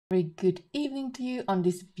Very good evening to you on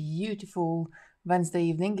this beautiful Wednesday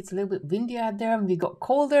evening. It's a little bit windy out there and we got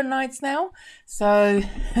colder nights now. So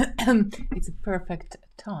it's a perfect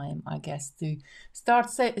time, I guess, to start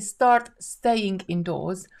staying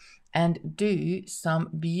indoors and do some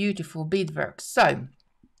beautiful beadwork. So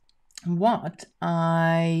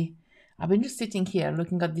I've been just sitting here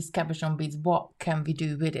looking at these cabochon beads. What can we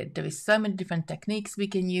do with it? There is so many different techniques we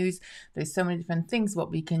can use. There's so many different things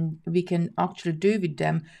what we can actually do with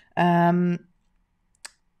them.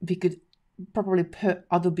 We could probably put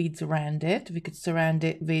other beads around it. We could surround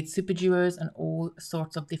it with super jewels and all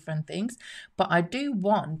sorts of different things. But I do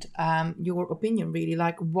want your opinion, really.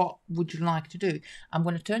 Like, what would you like to do? I'm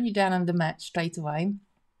going to turn you down on the mat straight away.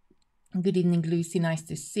 Good evening, Lucy. Nice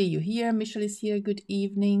to see you here. Michelle is here. Good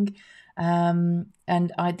evening.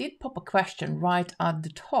 And I did pop a question right at the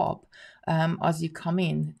top as you come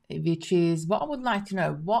in, which is what I would like to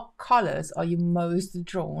know. What colors are you most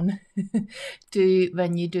drawn to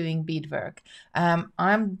when you're doing beadwork?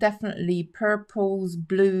 I'm definitely purples,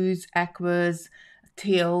 blues, aquas,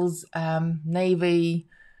 teals, navy,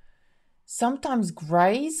 sometimes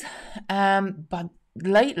grays, but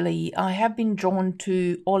lately I have been drawn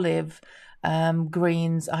to olive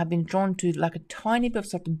greens. I have been drawn to like a tiny bit of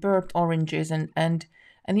sort of burnt oranges, and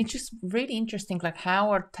it's just really interesting, like how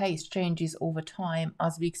our taste changes over time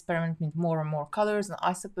as we experiment with more and more colors. And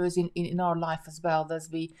I suppose in our life as well, there's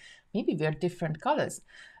maybe we're different colors,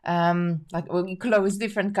 like we clothes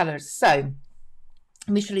different colors. So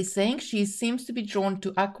Michelle is saying she seems to be drawn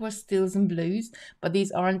to aqua, steels and blues, but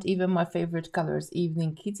these aren't even my favorite colors.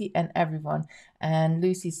 Evening, Kitty and everyone. And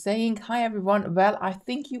Lucy's saying, hi everyone. Well, I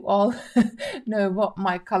think you all know what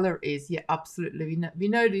my color is. Yeah, absolutely. We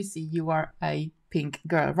know, Lucy, you are a pink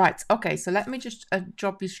girl. Right, okay, so let me just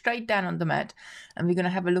drop you straight down on the mat and we're going to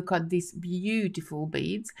have a look at these beautiful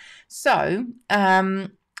beads. So,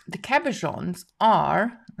 the cabochons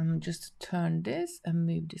are, let me just turn this and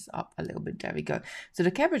move this up a little bit. There we go. So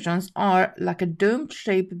the cabochons are like a domed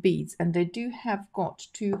shaped beads, and they do have got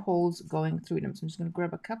two holes going through them. So I'm just going to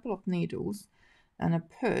grab a couple of needles and I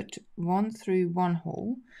put one through one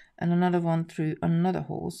hole and another one through another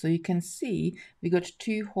hole. So you can see we got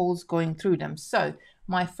two holes going through them. So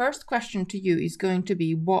my first question to you is going to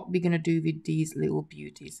be what we're going to do with these little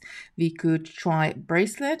beauties. We could try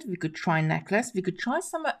bracelet, we could try necklace, we could try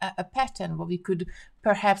a pattern what we could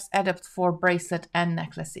perhaps adapt for bracelet and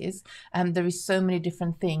necklaces. There is so many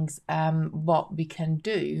different things what we can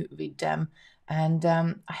do with them. And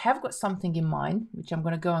I have got something in mind, which I'm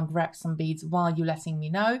going to go and grab some beads while you're letting me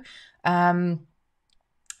know. And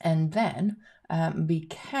then we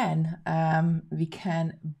can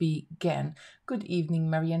begin. Good evening,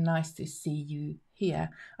 Maria. Nice to see you here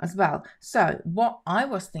as well. So what I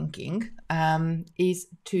was thinking is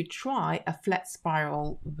to try a flat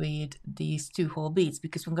spiral with these two hole beads,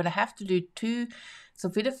 because we're going to have to do two. So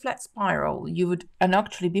with a flat spiral, you would, and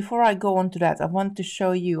actually before I go on to that, I want to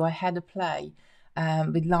show you, I had a play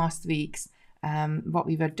with last week's what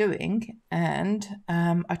we were doing, and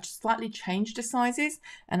I slightly changed the sizes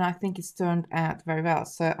and I think it's turned out very well.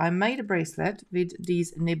 So I made a bracelet with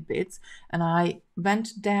these nib bits and I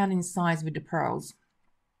went down in size with the pearls.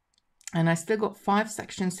 And I still got 5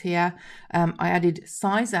 sections here. I added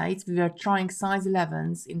size 8. We were trying size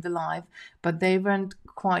 11s in the live, but they weren't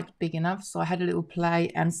quite big enough. So I had a little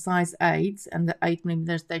play, and size 8 and the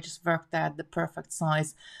 8mm, they just worked out the perfect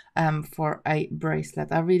size for a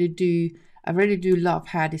bracelet. I really do love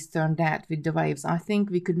how this turned out with the waves. I think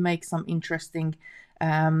we could make some interesting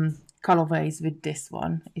colorways with this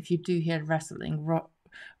one. If you do hear wrestling,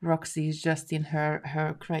 Roxy is just in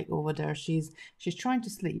her crate over there. She's trying to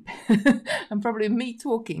sleep. And probably me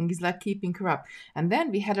talking is like keeping her up. And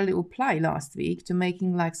then we had a little play last week to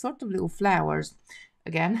making like sort of little flowers.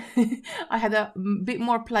 Again, I had a bit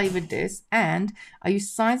more play with this, and I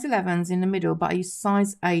used size 11s in the middle, but I used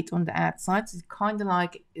size 8 on the outside. So it's kind of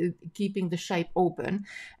like keeping the shape open,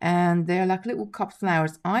 and they're like little cup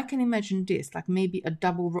flowers. I can imagine this like maybe a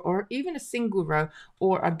double row or even a single row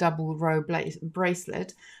or a double row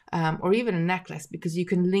bracelet, or even a necklace, because you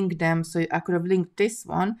can link them. So I could have linked this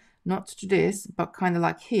one not to this, but kind of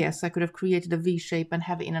like here. So I could have created a V shape and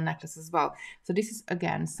have it in a necklace as well. So this is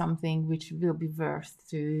again something which will be worth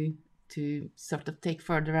to sort of take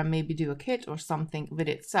further and maybe do a kit or something with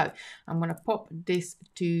it. So I'm going to pop this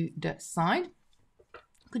to the side.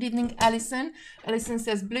 Good evening, Alison. Alison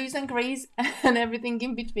says blues and greys and everything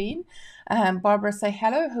in between. Barbara say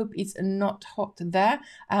hello. Hope it's not hot there.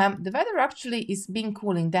 The weather actually is been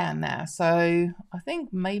cooling down now. So I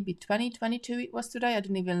think maybe 22 it was today. I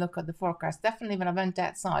didn't even look at the forecast. Definitely when I went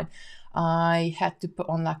outside, I had to put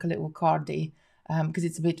on like a little cardi because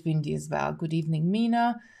it's a bit windy as well. Good evening,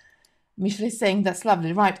 Mina. Michelle is saying that's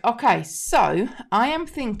lovely. Right, okay, so I am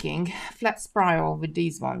thinking flat spiral with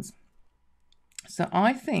these ones. So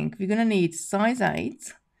I think we're going to need size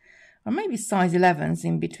 8 or maybe size 11s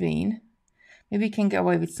in between. Maybe we can get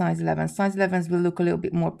away with size 11. Size 11s will look a little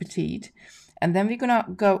bit more petite. And then we're going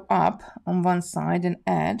to go up on one side and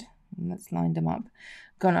add, let's line them up.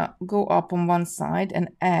 Gonna go up on one side and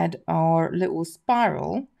add our little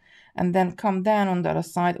spiral and then come down on the other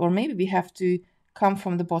side, or maybe we have to come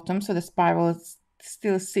from the bottom so the spiral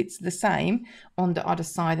still sits the same on the other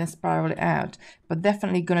side and spiral it out. But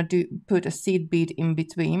definitely gonna put a seed bead in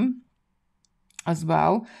between as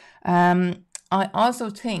well. I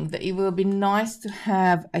also think that it will be nice to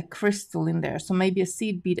have a crystal in there. So maybe a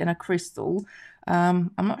seed bead and a crystal.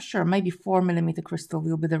 I'm not sure, maybe 4mm crystal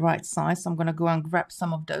will be the right size. So I'm going to go and grab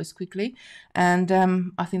some of those quickly. And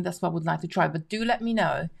I think that's what I would like to try. But do let me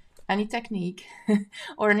know any technique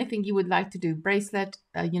or anything you would like to do. Bracelet,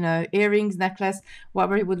 you know, earrings, necklace,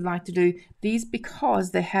 whatever you would like to do. These,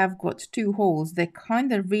 because they have got 2 holes, they're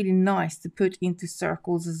kind of really nice to put into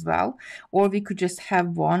circles as well. Or we could just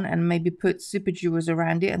have one and maybe put super jewels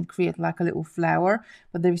around it and create like a little flower.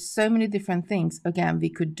 But there's so many different things, again, we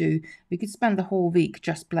could do. We could spend the whole week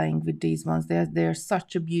just playing with these ones. They're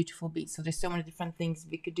such a beautiful bead. So there's so many different things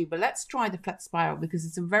we could do. But let's try the flat spiral because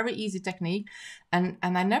it's a very easy technique. And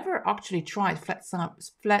I never actually tried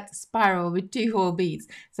flat spiral with 2 hole beads.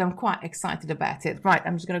 So I'm quite excited about it. Right,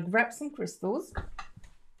 I'm just going to grab some crystals.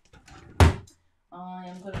 I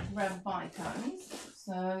am going to grab bitones.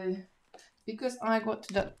 So because I got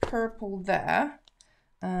that purple there,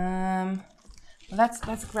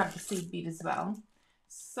 let's grab the seed bead as well.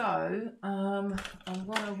 So I'm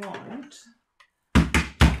going to want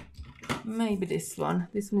maybe this one.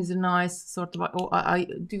 This one is a nice sort of, oh, I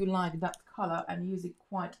do like that color and use it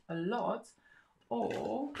quite a lot.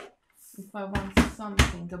 Or if I want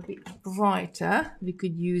something a bit brighter, we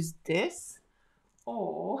could use this.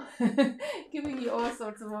 Or giving you all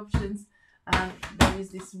sorts of options. And there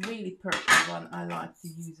is this really purple one I like to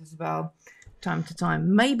use as well, time to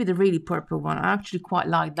time. Maybe the really purple one. I actually quite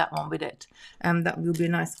like that one with it. That will be a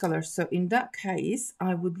nice color. So in that case,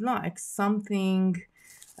 I would like something,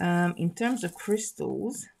 in terms of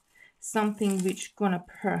crystals, something which gonna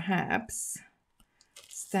perhaps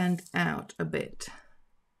stand out a bit.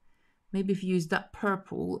 Maybe if you use that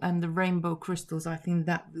purple and the rainbow crystals, I think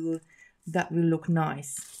that will look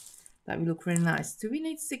nice. That will look really nice. Do we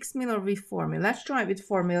need 6mm or with 4mm? Let's try it with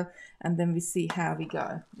 4mm and then we see how we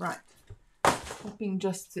go. Right. Popping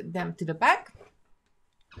just them to the back.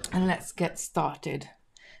 And let's get started.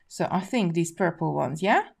 So I think these purple ones,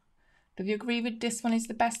 yeah? Do you agree with this one is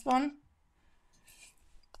the best one?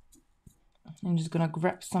 I'm just going to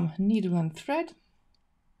grab some needle and thread.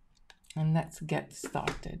 And let's get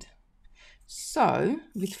started. So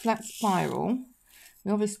with flat spiral,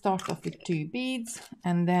 we always start off with 2 beads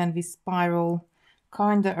and then we spiral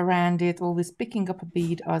kind of around it, always picking up a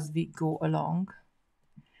bead as we go along.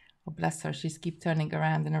 Oh, bless her, she's keep turning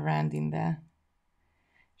around and around in there.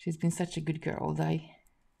 She's been such a good girl all day.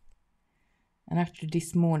 And actually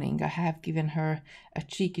this morning I have given her a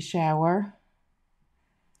cheeky shower.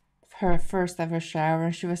 Her first ever shower,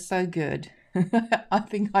 and she was so good. I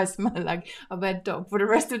think I smell like a wet dog for the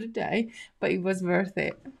rest of the day, but it was worth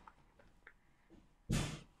it.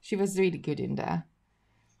 She was really good in there.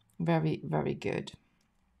 Very, very good.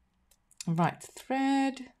 Right,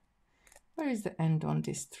 thread. Where is the end on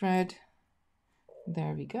this thread?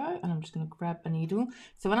 There we go. And I'm just going to grab a needle.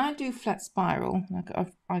 So when I do flat spiral, like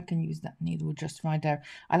I can use that needle just right there.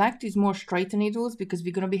 I like to use more straighter needles because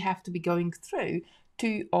we're going to have to be going through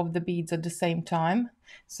 2 of the beads at the same time.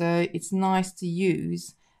 So it's nice to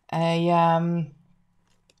use a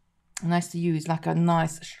like a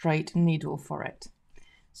nice straight needle for it.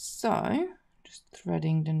 So just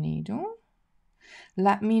threading the needle.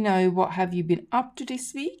 Let me know what have you been up to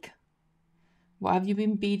this week. What have you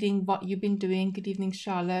been beading? What you've been doing? Good evening,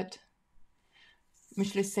 Charlotte.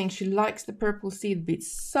 Michelle is saying she likes the purple seed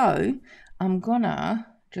beads. So I'm gonna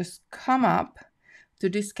just come up to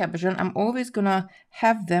this cabochon. I'm always gonna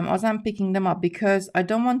have them as I'm picking them up because I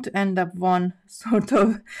don't want to end up one sort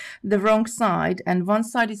of the wrong side and one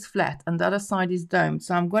side is flat and the other side is domed.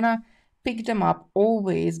 So I'm gonna pick them up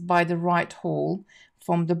always by the right hole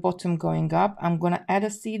from the bottom going up. I'm going to add a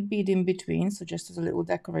seed bead in between, so just as a little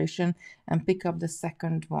decoration, and pick up the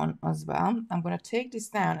second one as well. I'm going to take this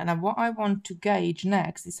down, and what I want to gauge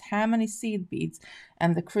next is how many seed beads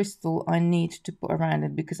and the crystal I need to put around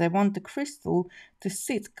it, because I want the crystal to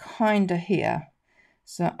sit kind of here.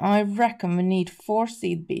 So I reckon we need 4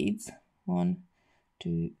 seed beads. 1,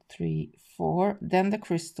 2, 3, 4, then the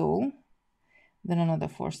crystal, then another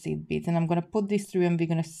 4 seed beads, and I'm going to put this through and we're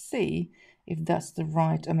going to see if that's the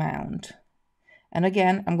right amount. And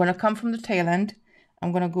again, I'm going to come from the tail end.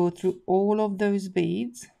 I'm going to go through all of those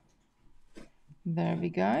beads. There we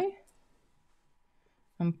go.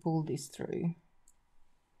 And pull this through.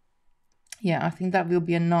 Yeah, I think that will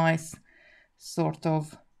be a nice sort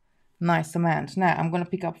of nice amount. Now I'm going to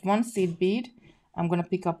pick up 1 seed bead. I'm going to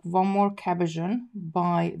pick up 1 more cabochon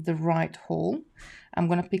by the right hole. I'm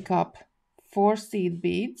going to pick up 4 seed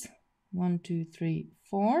beads, 1, 2, 3,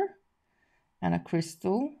 4, and a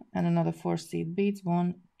crystal, and another 4 seed beads,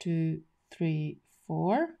 1, 2, 3,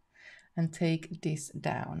 4, and take this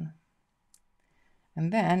down.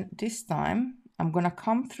 And then this time I'm going to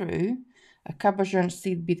come through a cabochon,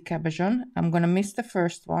 seed bead cabochon. I'm going to miss the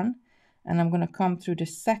first one, and I'm going to come through the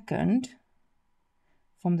second,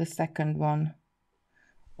 from the second one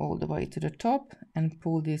all the way to the top, and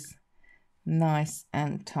pull this nice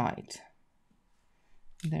and tight.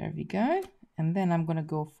 There we go. And then I'm going to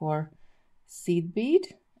go for seed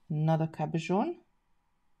bead, another cabochon,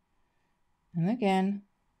 and again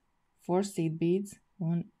 4 seed beads,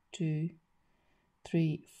 1, 2,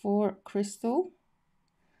 3, 4, crystal,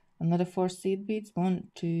 another 4 seed beads, 1,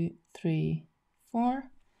 2, 3, 4,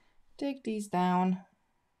 take these down,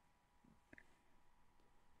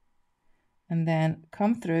 and then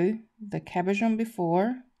come through the cabochon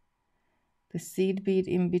before, the seed bead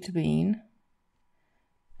in between,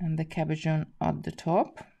 and the cabochon at the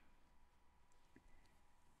top,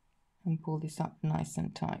 and pull this up nice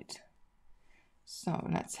and tight. So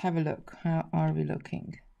let's have a look. How are we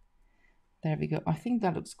looking? There we go. I think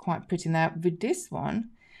that looks quite pretty. Now with this one,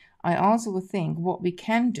 I also would think what we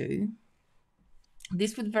can do,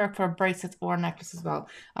 this would work for a bracelet or a necklace as well.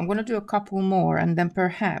 I'm going to do a couple more, and then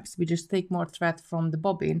perhaps we just take more thread from the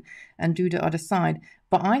bobbin and do the other side.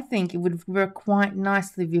 But I think it would work quite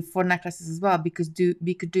nicely with for necklaces as well, because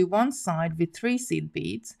we could do one side with 3 seed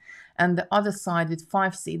beads and the other side with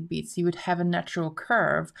 5 seed beads. So you would have a natural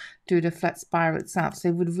curve to the flat spiral itself. So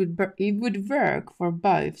it would work for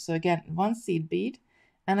both. So again, 1 seed bead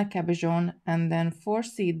and a cabochon, and then 4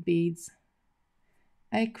 seed beads,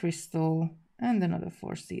 a crystal, and another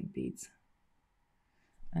 4 seed beads.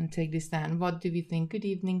 And take this down. What do we think? Good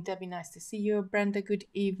evening, Debbie. Nice to see you. Brenda, good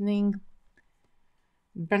evening.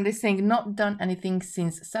 Brenda is saying, not done anything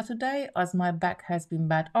since Saturday as my back has been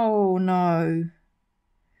bad. Oh no.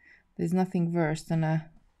 There's nothing worse than a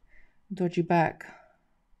dodgy back.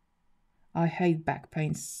 I hate back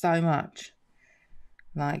pain so much.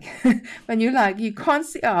 Like when you you can't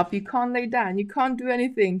sit up, you can't lay down, you can't do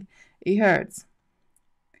anything. It hurts.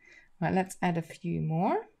 Right, let's add a few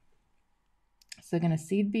more. So we're going to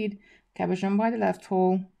seed bead, cabochon by the left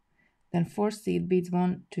hole, then 4 seed beads,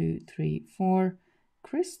 1, 2, 3, 4,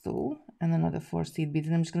 crystal, and another 4 seed beads.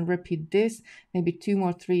 And I'm just going to repeat this maybe 2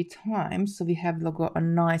 or 3 times so we have got a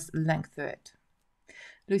nice length to it.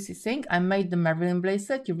 Lucy saying, I made the Marilyn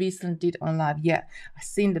bracelet you recently did on live. Yeah, I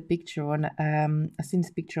seen the picture on I seen this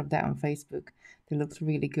picture of that on Facebook. They looked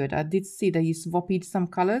really good. I did see that you swapped some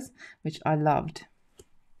colors, which I loved.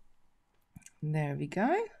 There we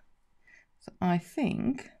go. So I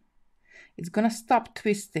think it's going to stop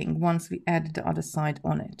twisting once we add the other side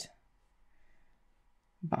on it.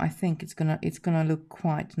 But I think it's gonna look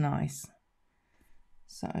quite nice.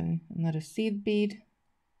 So another seed bead,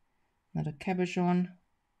 another cabochon,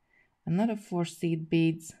 another 4 seed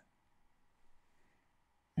beads,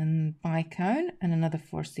 and bicone, and another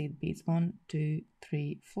 4 seed beads. 1, 2,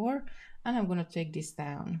 3, 4, and I'm going to take this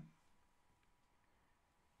down.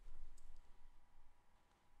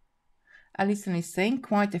 Alison is saying,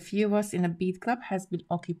 quite a few of us in a bead club has been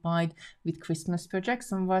occupied with Christmas projects.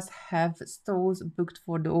 Some of us have stalls booked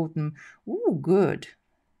for the autumn. Ooh, good.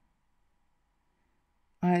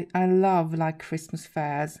 I love Christmas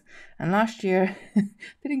fairs. And last year,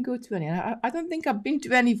 didn't go to any. I don't think I've been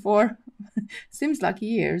to any for, seems like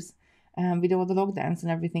years, with all the lockdowns and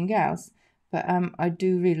everything else. But I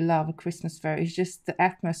do really love a Christmas fair. It's just the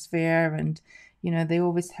atmosphere, and, they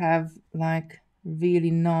always have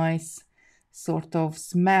really nice sort of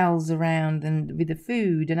smells around, and with the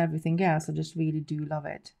food and everything else. I just really do love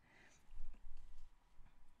it.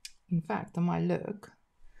 In fact, I might look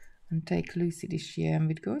and take Lucy this year and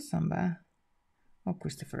we'd go somewhere, or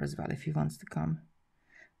Christopher as well if he wants to come.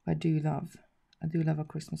 I do love a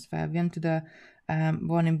Christmas fair. We went to the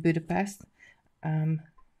one in Budapest.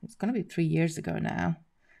 It's going to be 3 years ago now,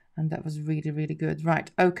 and that was really, really good.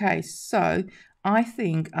 Right, okay, so I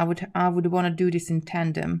think I would want to do this in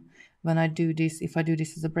tandem when I do this, if I do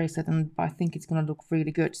this as a bracelet, and I think it's going to look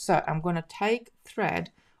really good. So I'm going to take thread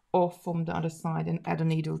off from the other side and add a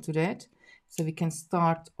needle to that. So we can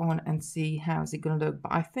start on and see how's it going to look.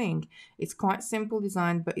 But I think it's quite simple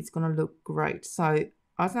design, but it's going to look great. So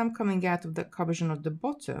as I'm coming out of the cabochon at the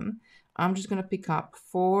bottom, I'm just going to pick up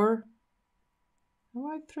 4. Have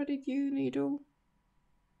I threaded you, needle?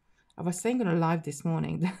 I was saying on a live this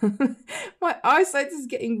morning, my eyesight is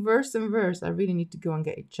getting worse and worse. I really need to go and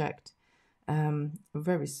get it checked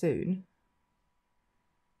very soon.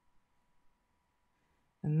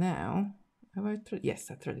 And now, have I threaded?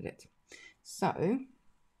 Yes, I threaded it. So I'm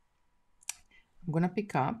going to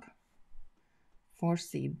pick up 4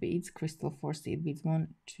 seed beads, crystal 4 seed beads. 1,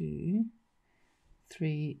 2,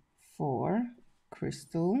 3, 4,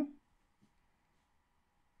 crystal.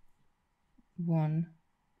 1,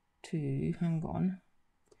 2, hang on.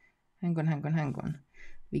 We're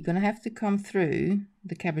going to have to come through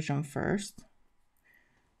the cabochon first.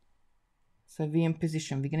 So we're in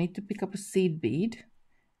position. We're going to need to pick up a seed bead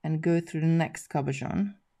and go through the next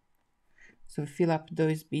cabochon. So fill up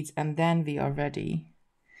those beads and then we are ready.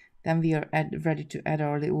 Then we are ready to add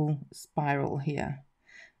our little spiral here.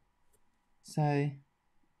 So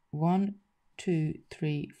 1, 2,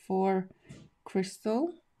 3, 4,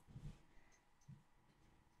 crystal.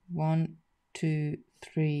 1, 2,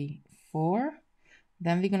 3, 4.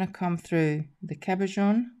 Then we're going to come through the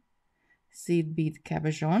cabochon, seed bead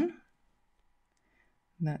cabochon.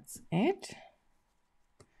 That's it.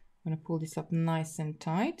 I'm going to pull this up nice and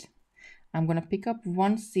tight. I'm going to pick up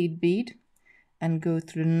 1 seed bead and go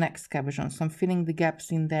through the next cabochon. So I'm filling the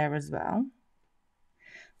gaps in there as well.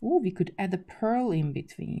 Oh, we could add a pearl in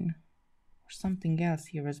between or something else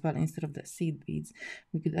here as well. Instead of the seed beads,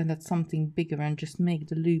 we could add something bigger and just make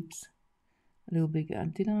the loops a little bigger.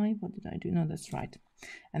 What did I do? No, that's right.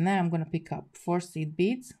 And now I'm going to pick up 4 seed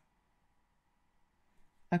beads,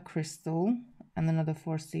 a crystal, and another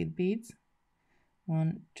 4 seed beads.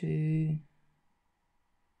 1, 2,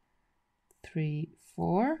 3,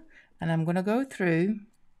 4. And I'm going to go through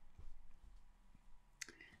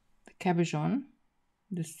the cabochon,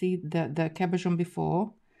 the cabochon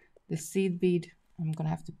before, the seed bead. I'm going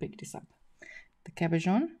to have to pick this up. The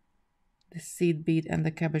cabochon, the seed bead, and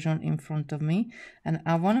the cabochon in front of me. And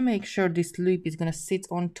I want to make sure this loop is going to sit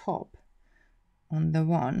on top on the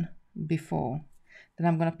one before. Then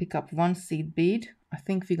I'm going to pick up 1 seed bead. I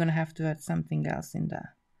think we're going to have to add something else in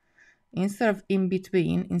there. Instead of in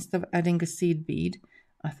between, instead of adding a seed bead,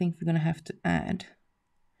 I think we're going to have to add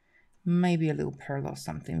maybe a little pearl or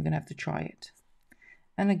something. We're going to have to try it.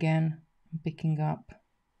 And again, I'm picking up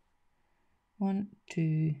 1,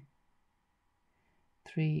 2,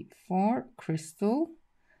 3, 4, crystal.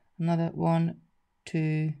 Another 1,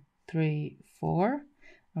 2, 3, 4.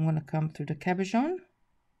 I'm going to come through the cabochon.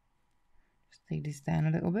 Just take this down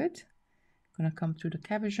a little bit. I'm going to come through the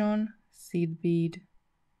cabochon, seed bead,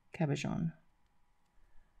 cabochon.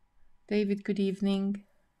 David, good evening.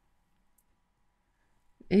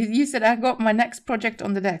 You said I got my next project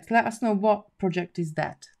on the deck. Let us know what project is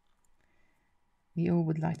that. We all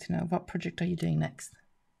would like to know. What project are you doing next?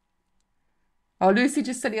 Oh, Lucy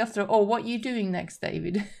just said yesterday, oh, what are you doing next,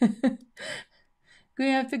 David? We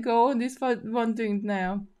have to go on this one doing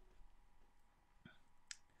now.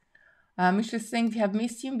 Mr. Singh, we have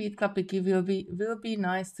missed you in BeadClub. It will be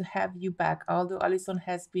nice to have you back, although Alison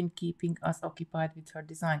has been keeping us occupied with her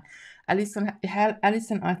design. Alison,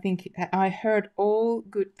 I think I heard all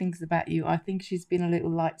good things about you. I think she's been a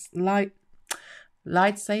little lightsaber.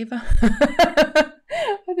 I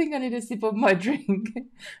think I need a sip of my drink.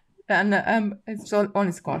 And it's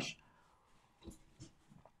on squash.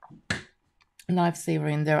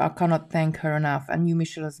 Lifesaver in there. I cannot thank her enough. And you,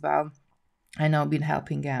 Michelle, as well. I know I've been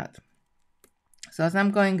helping out. So as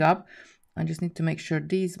I'm going up, I just need to make sure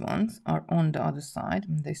these ones are on the other side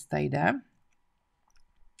and they stay there.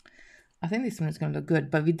 I think this one is going to look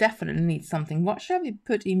good, but we definitely need something. What shall we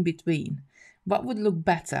put in between? What would look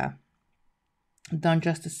better than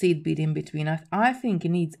just a seed bead in between? I think it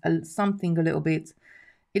needs something a little bit.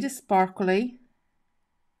 It is sparkly.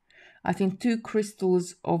 I think 2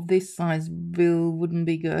 crystals of this size wouldn't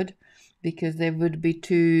be good because they would be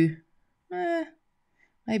too...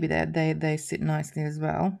 maybe they sit nicely as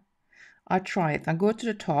well. I try it. I go to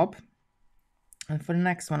the top, and for the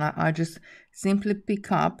next one, I just simply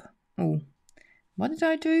pick up. Oh, what did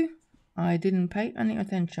I do? I didn't pay any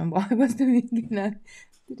attention what I was doing.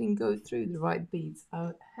 Didn't go through the right beads.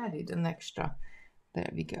 I had it an extra. There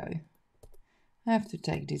we go. I have to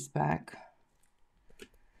take this back.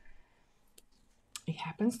 It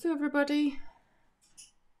happens to everybody.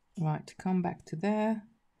 Right, come back to there.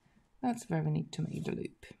 That's where we need to make the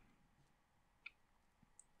loop.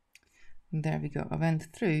 And there we go. I went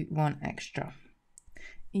through 1 extra.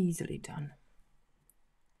 Easily done.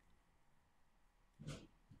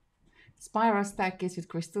 Spiral stackers with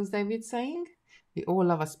crystals, David's saying. We all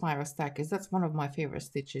love a spiral stackers. That's one of my favorite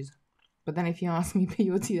stitches. But then if you ask me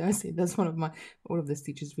POT, I say that's one of my, all of the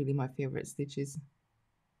stitches really my favorite stitches.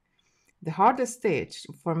 The hardest stitch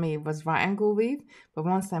for me was right angle weave, but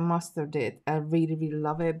once I mastered it, I really, really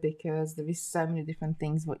love it because there is so many different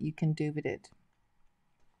things what you can do with it.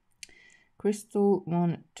 Crystal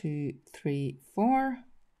 1, 2, 3, 4,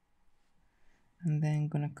 and then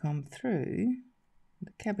gonna come through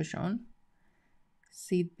the cabochon,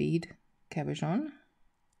 seed bead cabochon,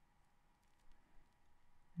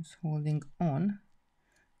 just holding on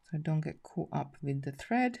so I don't get caught up with the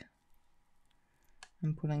thread,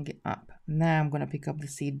 and pulling it up. Now I'm gonna pick up the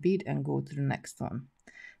seed bead and go to the next one.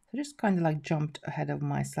 So I just kind of like jumped ahead of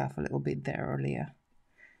myself a little bit there earlier.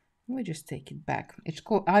 We just take it back. It's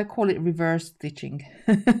called, I call it reverse stitching.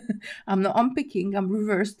 I'm not unpicking, I'm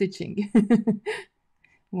reverse stitching.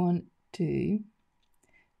 1, 2,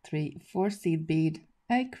 3, 4 seed bead,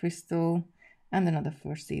 a crystal, and another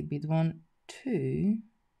 4 seed bead. 1, 2,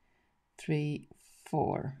 3,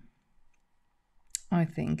 4. I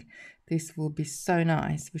think this will be so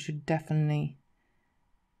nice. We should definitely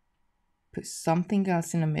put something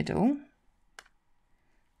else in the middle.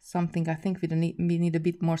 Something, I think we need a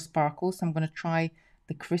bit more sparkle, so I'm going to try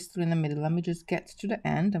the crystal in the middle. Let me just get to the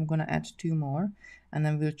end. I'm going to add 2 more, and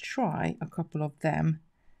then we'll try a couple of them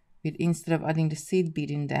with, instead of adding the seed bead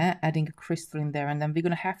in there, adding a crystal in there. And then we're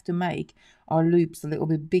going to have to make our loops a little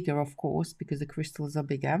bit bigger, of course, because the crystals are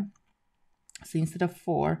bigger. So instead of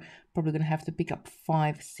 4, probably going to have to pick up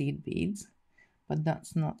 5 seed beads, but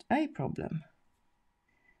that's not a problem.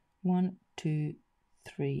 1, 2,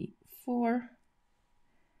 3, 4.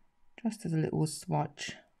 Just as a little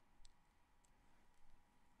swatch.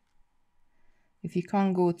 If you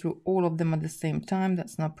can't go through all of them at the same time,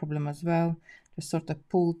 that's no problem as well. Just sort of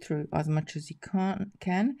pull through as much as you can,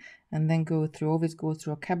 and then go through, always go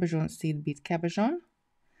through a cabochon seed bead cabochon.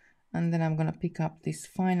 And then I'm going to pick up this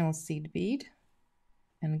final seed bead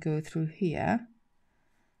and go through here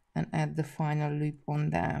and add the final loop on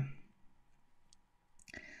there.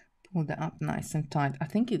 Pull that up nice and tight. I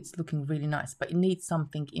think it's looking really nice, but it needs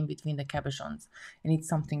something in between the cabochons. It needs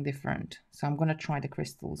something different. So I'm going to try the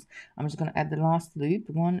crystals. I'm just going to add the last loop.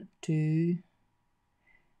 1, 2,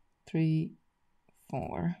 3,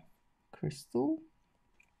 4. Crystal.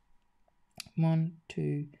 1,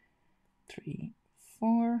 2, 3,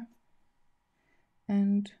 4.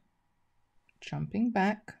 And jumping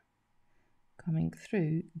back, coming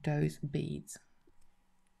through those beads.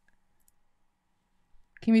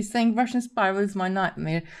 Kimmy's saying Russian spiral is my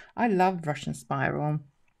nightmare. I love Russian spiral.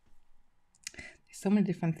 There's so many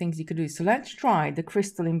different things you could do. So let's try the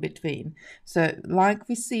crystal in between. So like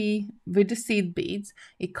we see with the seed beads,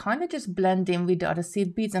 it kind of just blends in with the other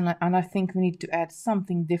seed beads, and I think we need to add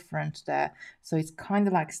something different there. So it's kind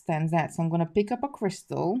of like stands out. So I'm going to pick up a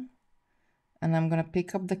crystal, and I'm going to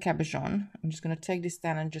pick up the cabochon. I'm just going to take this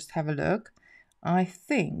down and just have a look. I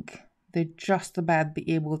think they just about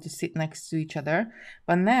be able to sit next to each other.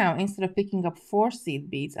 But now, instead of picking up 4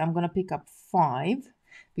 seed beads, I'm going to pick up 5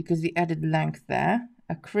 because we added length there,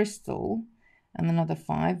 a crystal, and another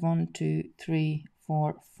 5. 1, 2, 3,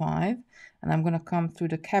 4, 5. And I'm going to come through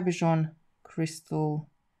the cabochon, crystal,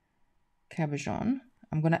 cabochon.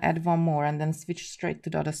 I'm going to add 1 more and then switch straight to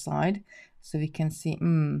the other side so we can see,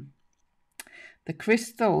 the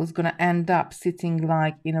crystal is going to end up sitting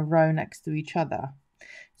like in a row next to each other.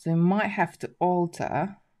 So I might have to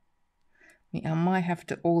alter,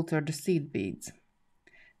 the seed beads. So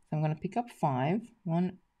I'm going to pick up 5.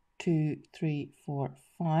 1, 2, 3, 4,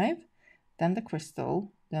 5. Then the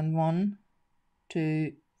crystal. Then 1,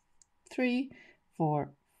 2, 3,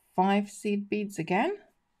 4, 5 seed beads again.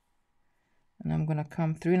 And I'm going to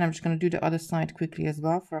come through, and I'm just going to do the other side quickly as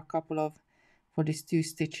well for these 2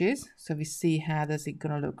 stitches. So we see how does it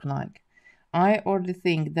going to look like. I already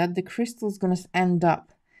think that the crystal is going to end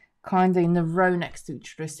up kind of in a row next to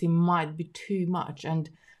each other, so it might be too much,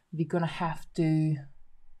 and we're gonna have to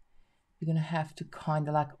kind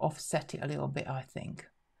of like offset it a little bit. I think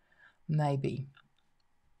maybe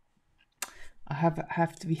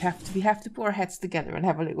we have to put our heads together and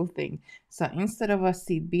have a little thing. So instead of a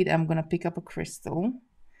seed bead, I'm gonna pick up a crystal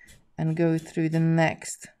and go through the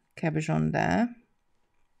next cabochon there.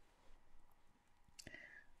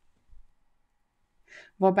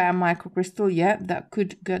 What about a micro crystal? Yeah, that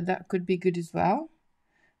could be good as well.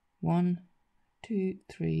 1, 2,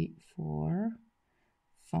 3, 4,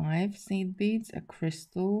 5 seed beads, a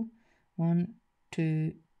crystal. 1,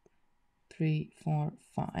 2, 3, 4,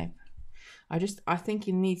 5. I think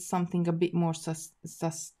it needs something a bit more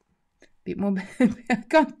bit more, I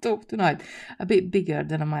can't talk tonight, a bit bigger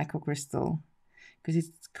than a microcrystal, because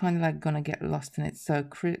it's kind of like gonna get lost in it. So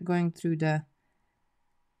going through the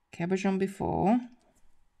cabochon before,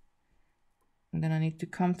 and then I need to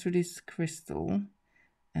come through this crystal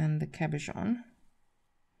and the cabochon.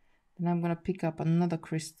 Then I'm gonna pick up another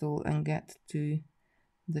crystal and get to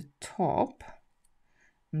the top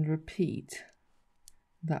and repeat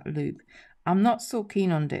that loop. I'm not so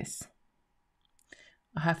keen on this,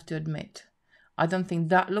 I have to admit. I don't think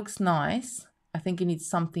that looks nice. I think it needs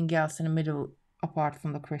something else in the middle apart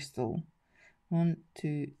from the crystal. 1,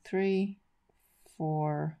 2, 3,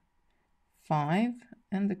 4, 5,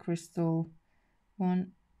 and the crystal.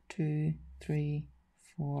 1, 2, 3,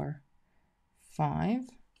 4, 5.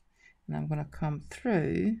 And I'm going to come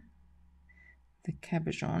through the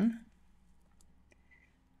cabochon.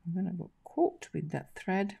 I'm going to go caught with that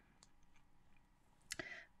thread,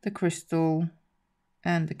 the crystal,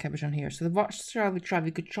 and the cabochon here. So what shall we try? We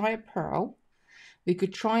could try a pearl. We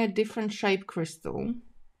could try a different shape crystal,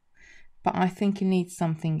 but I think it needs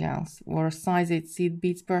something else, or a size 8 seed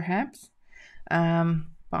beads perhaps.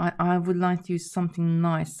 But I would like to use something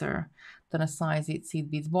nicer than a size 8 seed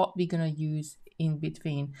beads. What we're gonna use in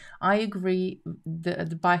between. I agree,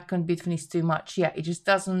 the bicon between is too much. Yeah, it just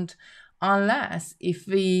doesn't, unless if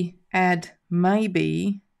we add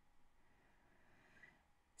maybe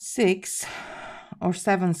 6 or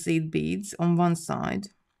 7 seed beads on one side.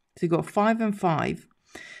 So you got 5 and 5.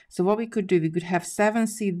 So what we could do, we could have 7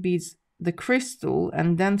 seed beads, the crystal,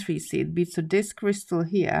 and then 3 seed beads. So this crystal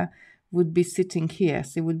here would be sitting here.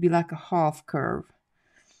 So it would be like a half curve.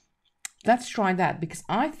 Let's try that, because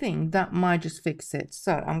I think that might just fix it.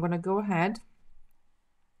 So I'm going to go ahead,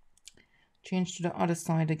 change to the other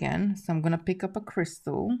side again. So I'm going to pick up a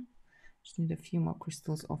crystal. Just need a few more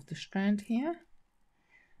crystals off the strand here.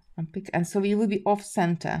 And so we will be off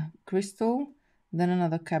center. Crystal, then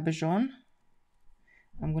another cabochon.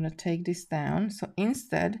 I'm going to take this down. So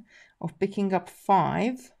instead of picking up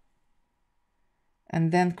 5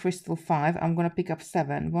 and then crystal 5, I'm going to pick up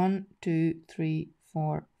 7. 1, 2, 3,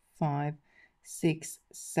 4, 5, 6,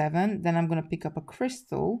 7. Then I'm going to pick up a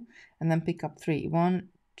crystal and then pick up 3. 1,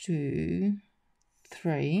 2,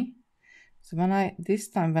 3. So this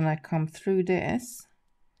time when I come through this,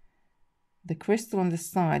 the crystal on the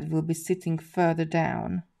side will be sitting further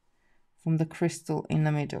down from the crystal in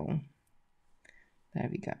the middle. There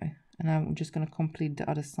we go. And I'm just going to complete the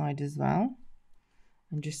other side as well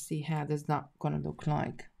and just see how that's not going to look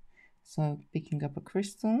like. So picking up a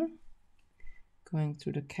crystal, going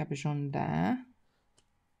through the cabochon there.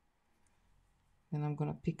 Then I'm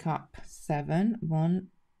going to pick up 7. 1,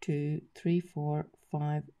 2, 3, 4,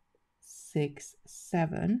 5, 6,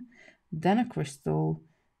 7. Then a crystal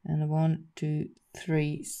and 1, 2,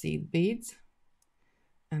 3 seed beads.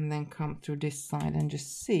 And then come through this side and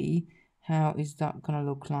just see how is that going to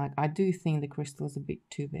look like. I do think the crystal is a bit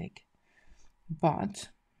too big, but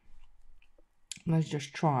let's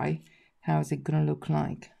just try how is it going to look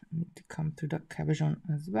like. I need to come through the cabochon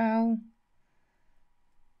as well.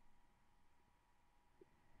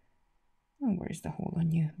 Oh, where is the hole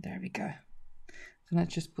on you? There we go. So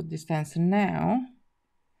let's just put this down. So now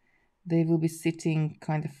they will be sitting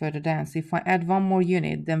kind of further down. So if I add one more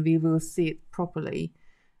unit, then we will see it properly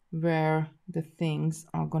where the things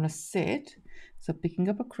are gonna sit. So picking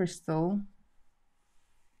up a crystal.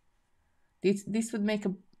 This would make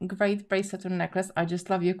a great bracelet or necklace. I just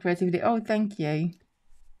love your creativity. Oh, thank you.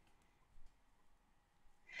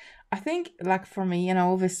 I think, like, for me, and I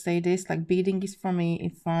always say this, like, beading is for me,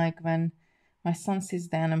 it's like when my son sits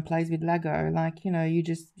down and plays with Lego, like, you know, you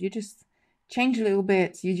just change a little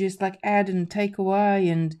bit, you just like add and take away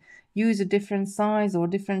and use a different size or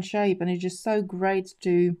different shape, and it's just so great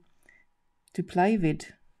to play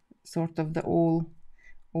with sort of all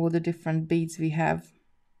the different beads we have.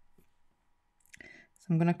 So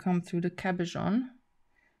I'm going to come through the cabochon,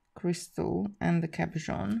 crystal, and the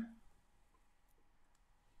cabochon.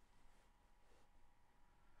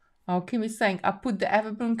 Oh, Kim is saying, I put the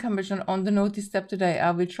Everbloom cabochon on the naughty step today.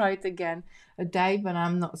 I will try it again a day when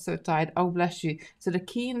I'm not so tired. Oh, bless you. So the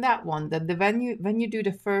key in that one, that when you do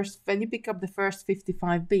the first, when you pick up the first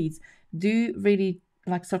 55 beads, do really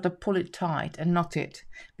like sort of pull it tight and knot it,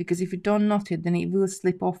 because if you don't knot it, then it will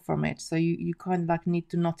slip off from it. So you kind of like need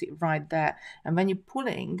to knot it right there. And when you're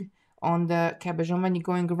pulling on the cabochon, when you're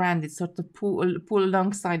going around it, sort of pull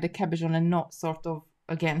alongside the cabochon and not sort of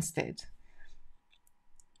against it.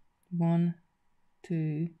 1,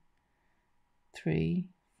 2, 3,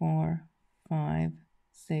 4, 5,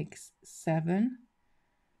 6, 7.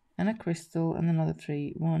 and a crystal and another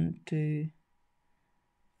 3. 1, 2,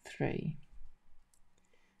 3.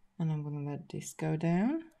 And I'm going to let this go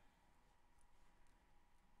down.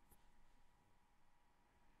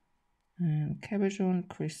 And cabochon,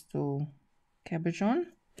 crystal, cabochon.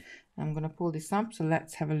 I'm going to pull this up, so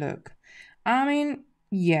let's have a look. I mean,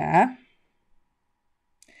 yeah,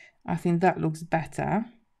 I think that looks better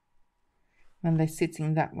when they're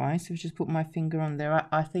sitting that way. So if I just put my finger on there,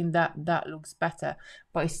 I think that looks better,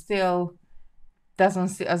 but it still doesn't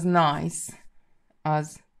sit as nice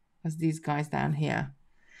as these guys down here.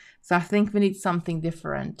 So I think we need something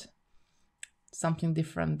different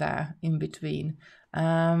there in between.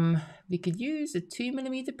 We could use a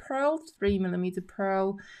 2mm pearl, 3mm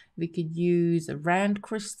pearl. We could use a round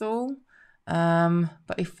crystal.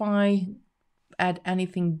 But if I add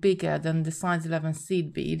anything bigger than the size 11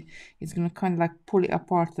 seed bead, it's going to kind of like pull it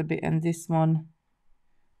apart a bit. And this one,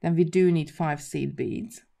 then we do need 5 seed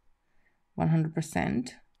beads,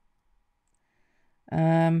 100%.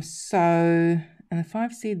 And the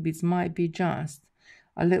 5 seed beads might be just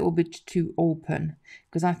a little bit too open,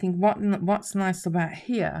 because I think what's nice about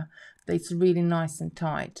here, that it's really nice and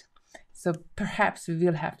tight. So perhaps we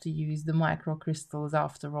will have to use the micro crystals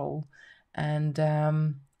after all, and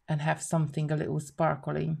have something a little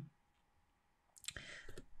sparkly.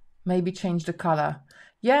 Maybe change the color.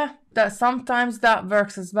 Yeah, that sometimes that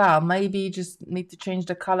works as well. Maybe you just need to change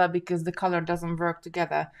the color because the color doesn't work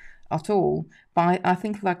together at all. But I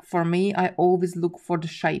think, like, for me, I always look for the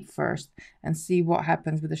shape first and see what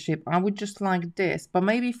happens with the shape. I would just like this, but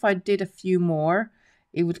maybe if I did a few more,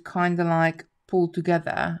 it would kind of like pull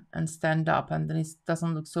together and stand up, and then it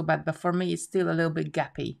doesn't look so bad. But for me, it's still a little bit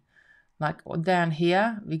gappy. Like down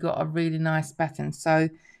here, we got a really nice pattern. So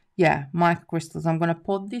yeah, micro crystals. I'm going to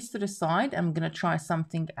put this to the side. I'm going to try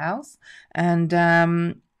something else. And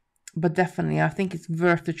but definitely, I think it's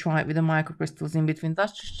worth to try it with the micro crystals in between.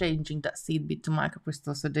 That's just changing that seed bead to micro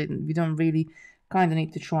crystals, so we don't really kind of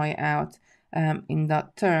need to try it out in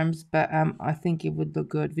that terms. But I think it would look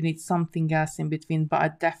good. We need something else in between, but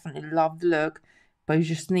I definitely love the look. But you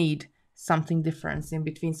just need something different in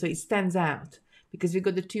between, so it stands out, because we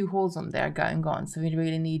got the 2 holes on there going on, so we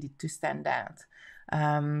really need it to stand out.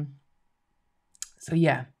 So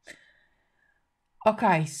yeah.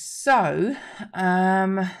 Okay, so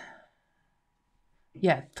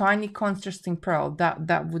yeah, tiny contrasting pearl,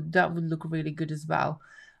 that would look really good as well,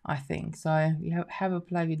 I think. So we have a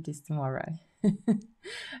play with this tomorrow.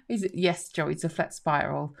 Is it? Yes, Joe, it's a flat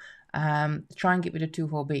spiral. Try and get with the 2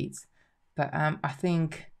 hole beads, but I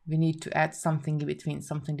think we need to add something in between,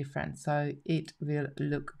 something different, so it will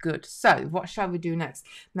look good. So what shall we do next?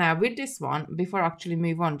 Now with this one, before I actually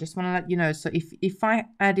move on, just want to let you know, so if I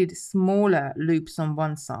added smaller loops on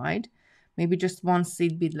one side, maybe just 1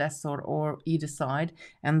 seed bead less or either side,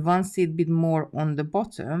 and 1 seed bead more on the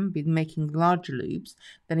bottom, with making larger loops,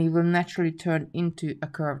 then it will naturally turn into a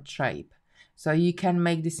curved shape. So you can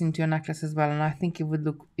make this into a necklace as well, and I think it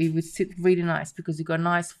would sit really nice, because you got a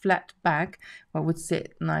nice flat back, but would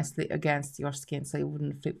sit nicely against your skin, so it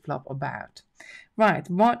wouldn't flip-flop about. Right,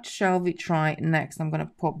 what shall we try next? I'm going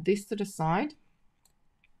to pop this to the side.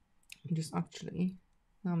 Just actually,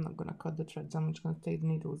 I'm not going to cut the threads, I'm just going to take the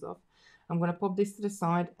needles off. I'm going to pop this to the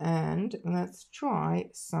side, and let's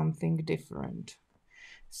try something different.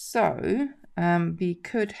 So we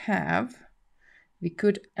could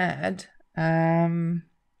add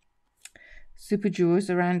super jewels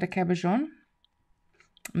around the cabochon,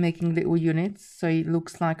 making little units, so it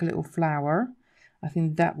looks like a little flower. I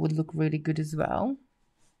think that would look really good as well.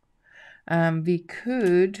 We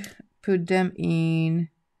could put them in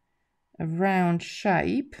a round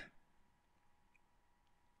shape,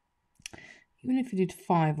 even if we did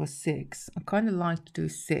 5 or 6. I kind of like to do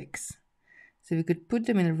 6, so we could put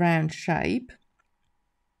them in a round shape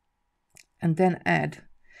and then add.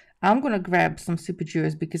 I'm going to grab some super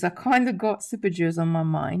jewels, because I kind of got super jewels on my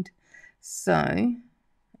mind. So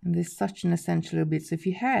there's such an essential bit. So if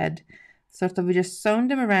you had sort of, we just sewn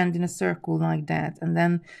them around in a circle like that, and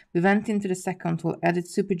then we went into the second hole, added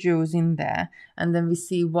super jewels in there, and then we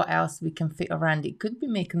see what else we can fit around it. Could be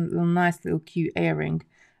making a little nice little cute earring.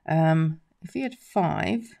 If we had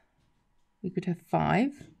 5, we could have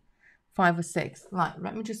 5 or 6. Right,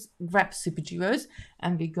 let me just grab super jewels,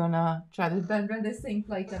 and we're gonna try to bend the same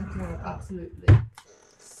plate and tomorrow. Absolutely.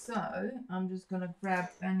 So I'm just gonna grab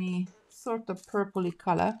any sort of purpley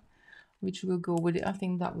color, which will go with it. I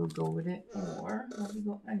think that will go with it. Or have we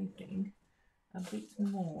got anything a bit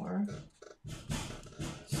more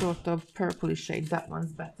sort of purpley shade? That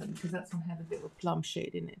one's better, because that one had a bit of a plum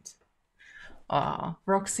shade in it. Ah,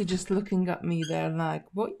 Roxy just looking at me there like,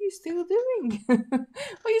 what are you still doing? What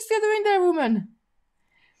are you still doing there, woman?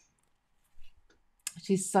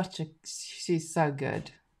 She's so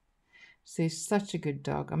good. She's such a good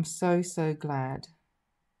dog. I'm so glad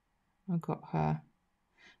I got her.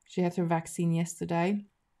 She had her vaccine yesterday.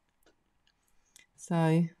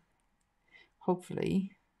 So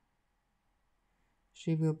hopefully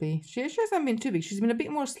she will be. She hasn't been too big. She's been a bit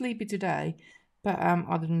more sleepy today. But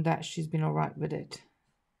other than that, she's been all right with it.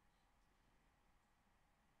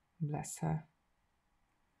 Bless her.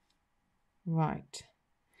 Right.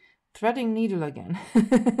 Threading needle again.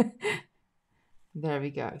 There we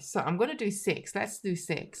go. So I'm going to do 6. Let's do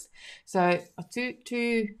 6. So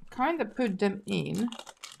to kind of put them in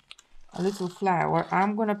a little flower,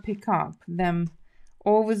 I'm going to pick up them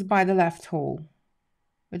always by the left hole.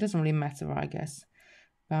 It doesn't really matter, I guess.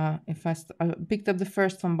 If I picked up the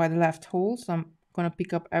first one by the left hole, so I'm going to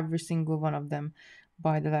pick up every single one of them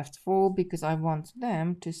by the left hole because I want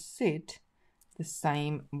them to sit the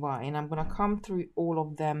same way. And I'm going to come through all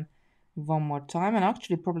of them one more time, and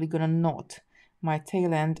actually probably going to knot my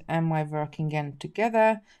tail end and my working end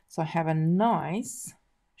together so I have a nice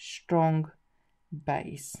strong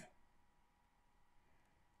base.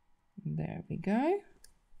 There we go.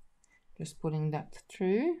 Just pulling that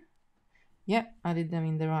through. Yeah, I did them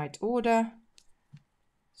in the right order.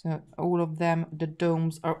 So all of them, the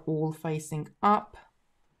domes are all facing up.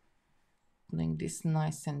 Pulling this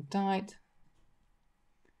nice and tight.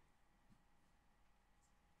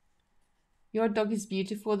 Your dog is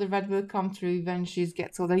beautiful. The red will come through when she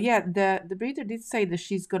gets older. Yeah, the breeder did say that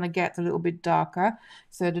she's going to get a little bit darker.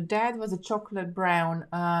 So the dad was a chocolate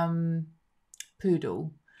brown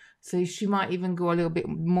poodle. So she might even go a little bit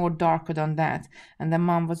more darker than that. And the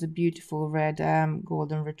mom was a beautiful red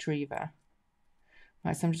golden retriever.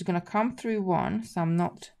 Right, so I'm just going to come through one. So I'm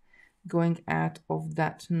not going out of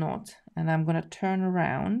that knot. And I'm going to turn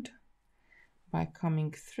around by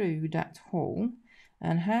coming through that hole.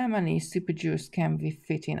 And how many super jewels can we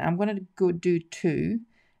fit in? I'm going to go do 2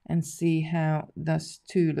 and see how does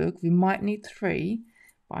 2 look. We might need 3,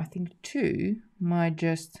 but I think 2 might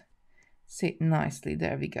just sit nicely.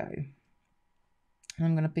 There we go.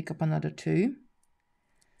 I'm going to pick up another 2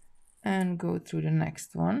 and go through the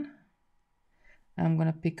next one. I'm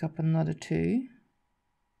going to pick up another 2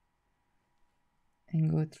 and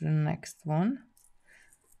go through the next one.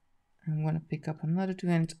 I'm going to pick up another 2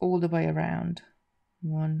 and it's all the way around.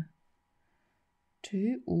 1,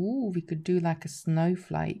 2. Ooh, we could do like a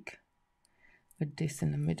snowflake with this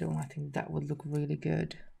in the middle. I think that would look really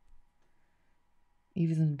good.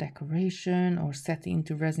 Even decoration or set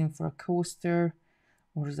into resin for a coaster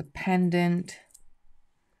or as a pendant.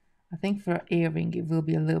 I think for an earring it will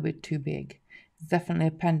be a little bit too big. It's definitely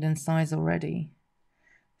a pendant size already.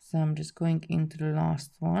 So I'm just going into the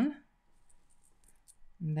last one.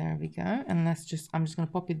 There we go. And I'm just going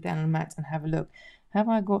to pop it down on the mat and have a look. Have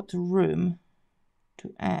I got room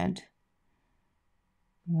to add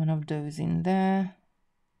one of those in there?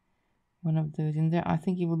 One of those in there. I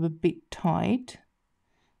think it will be a bit tight.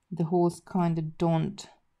 The holes kind of don't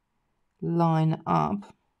line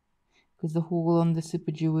up because the hole on the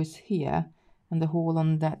super jewel is here and the hole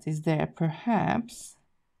on that is there. Perhaps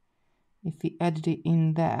if we added it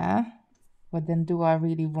in there, but then do I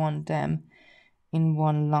really want them in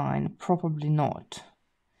one line? Probably not,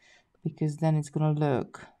 because then it's gonna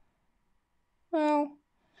look, well,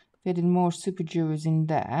 if we added more super jewels in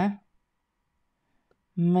there,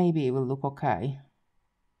 maybe it will look okay.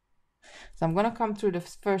 So I'm gonna come through the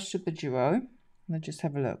first super jewel. Let's just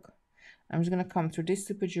have a look. I'm just gonna come through this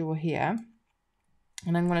super jewel here,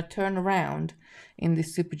 and I'm gonna turn around in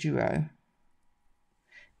this super jewel.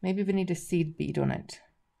 Maybe we need a seed bead on it.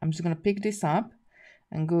 I'm just gonna pick this up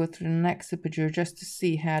and go through the next super jewel just to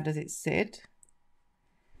see how does it sit.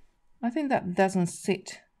 I think that doesn't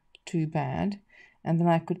sit too bad. And then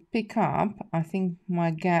I could pick up, I think my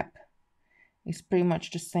gap is pretty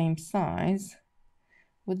much the same size.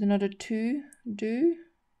 Would another 2 do?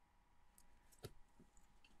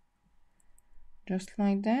 Just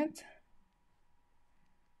like that.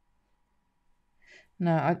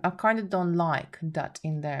 No, I kind of don't like that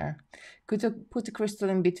in there. Could I put a crystal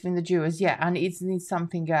in between the jewels? Yeah, and it needs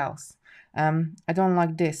something else. I don't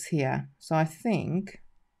like this here. So I think,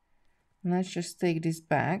 let's just take this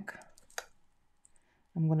back.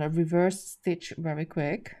 I'm going to reverse stitch very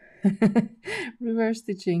quick. Reverse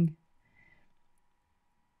stitching.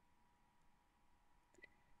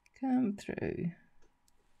 Come through.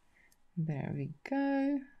 There we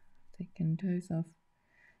go. Taking those off.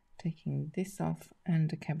 Taking this off and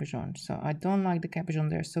the cabochon. So I don't like the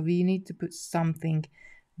cabochon there. So we need to put something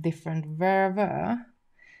different. Wherever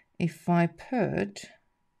if I put,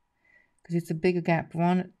 because it's a bigger gap,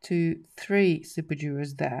 1, 2, 3 super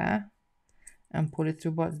jewels there, and pull it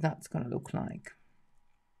through, what that's going to look like.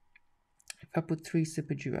 If I put 3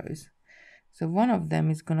 super jewels, so one of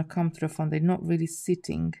them is going to come through the front. They're not really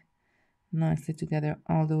sitting nicely together,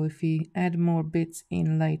 although if we add more bits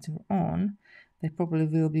in later on, they probably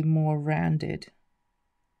will be more rounded.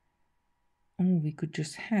 Oh, we could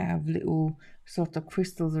just have little sort of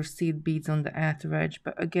crystals or seed beads on the outer edge,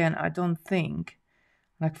 but again, I don't think,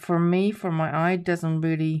 like for me, for my eye, it doesn't,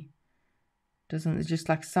 it's just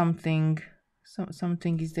like something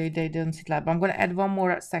is they don't sit like. But I'm going to add one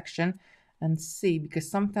more section and see, because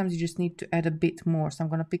sometimes you just need to add a bit more. So I'm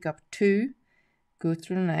going to pick up 2, go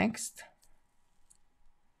through the next,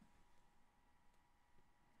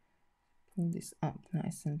 pull this up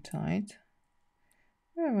nice and tight.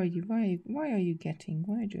 Where are you? Why are you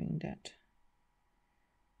doing that?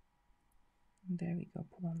 There we go,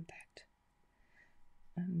 pull on that.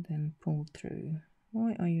 And then pull through.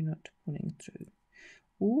 Why are you not pulling through?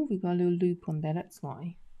 Oh, we got a little loop on there, that's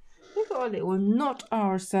why. We got a little knot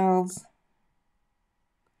ourselves.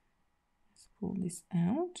 Let's pull this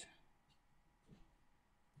out.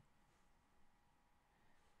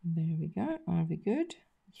 There we go. Are we good?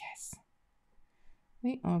 Yes.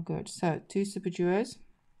 We are good. So 2 super jewels.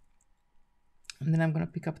 And then I'm going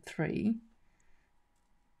to pick up 3.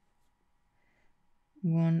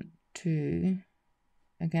 1, 2.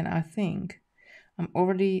 Again, I think I'm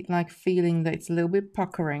already like feeling that it's a little bit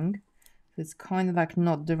puckering. So it's kind of like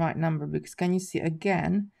not the right number, because can you see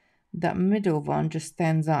again, that middle one just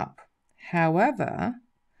stands up. However,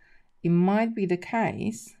 it might be the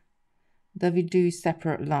case that we do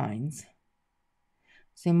separate lines.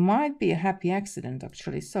 So it might be a happy accident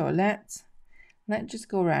actually. So let's just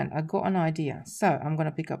go around. I got an idea. So I'm going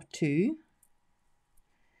to pick up 2.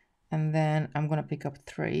 And then I'm going to pick up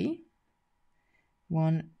 3.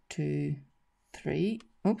 1, 2, 3.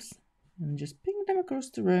 Oops. And just ping them across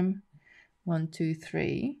the room. 1, 2,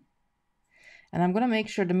 3. And I'm going to make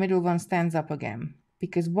sure the middle one stands up again.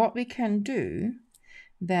 Because what we can do,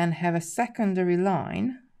 then have a secondary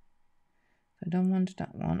line. I don't want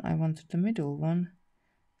that one. I want the middle one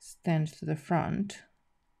stand to the front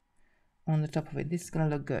on the top of it. This is going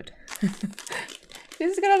to look good.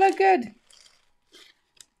 This is going to look good.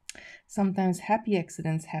 Sometimes happy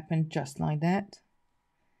accidents happen just like that.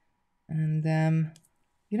 And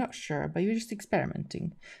you're not sure, but you're just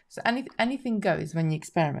experimenting. So anything goes when you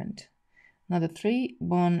experiment. Another 3,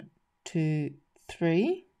 1, 2,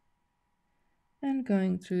 3. And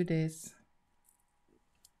going through this.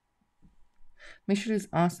 Michelle is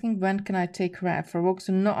asking, when can I take her out for a walk?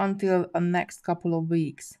 So not until the next couple of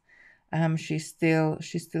weeks. She still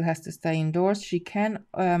has to stay indoors. She can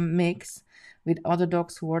mix with other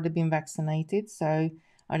dogs who already been vaccinated. So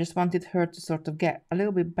I just wanted her to sort of get a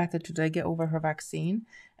little bit better today, get over her vaccine.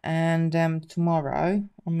 And tomorrow,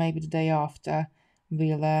 or maybe the day after,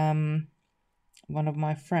 we'll one of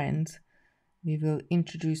my friends, we will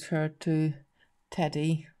introduce her to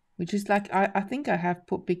Teddy, which is like, I think I have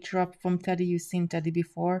put picture up from Teddy. You've seen Teddy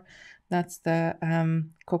before. That's the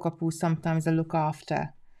cockapoo sometimes I look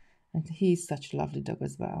after. And he's such a lovely dog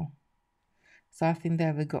as well. So I think they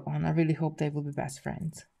will go on. I really hope they will be best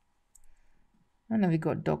friends. And then we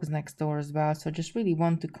got dogs next door as well. So I just really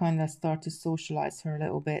want to kind of start to socialize her a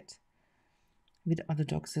little bit with other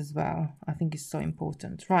dogs as well. I think it's so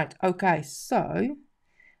important. Right, okay, so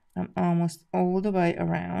I'm almost all the way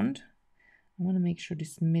around. I want to make sure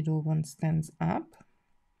this middle one stands up.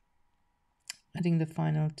 Adding the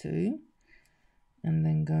final 2. And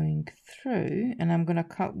then going through, and I'm going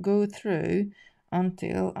to go through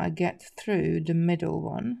until I get through the middle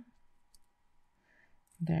one.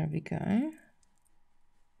 There we go.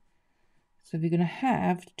 So we're going to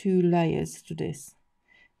have 2 layers to this,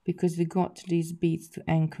 because we got these beads to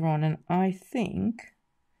anchor on, and I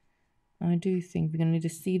do think we're going to need a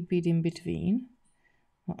seed bead in between.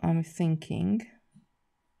 What I'm thinking,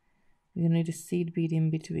 we're going to need a seed bead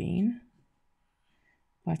in between.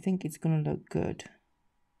 I think it's going to look good.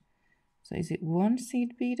 So is it 1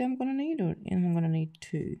 seed bead I'm going to need, or I'm going to need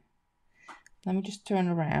 2? Let me just turn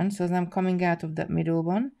around. So as I'm coming out of that middle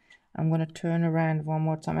one, I'm going to turn around one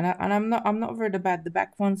more time. And I'm not worried about the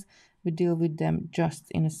back ones. We deal with them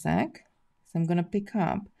just in a sec. So I'm going to pick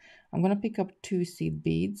up 2 seed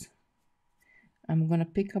beads. I'm going to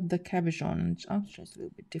pick up the cabochon, which actually is a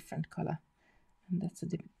little bit different color. And that's a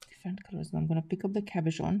different color as well. I'm going to pick up the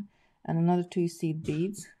cabochon and another 2 seed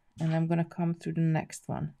beads, and I'm going to come through the next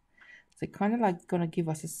one. So kind of like going to give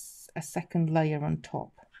us a second layer on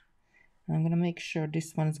top. I'm going to make sure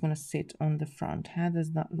this one is going to sit on the front. How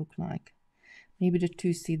does that look like? Maybe the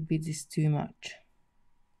 2 seed beads is too much.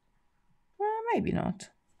 Maybe not.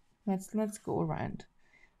 Let's go around.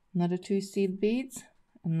 Another 2 seed beads,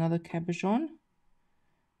 another cabochon,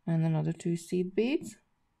 and another 2 seed beads.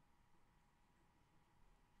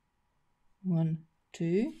 1,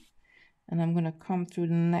 2, and I'm going to come through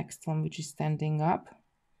the next one, which is standing up.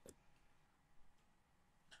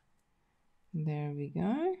 There we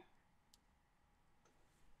go.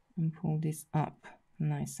 And pull this up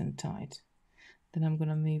nice and tight. Then I'm going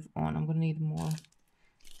to move on. I'm going to need more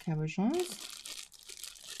cabochons.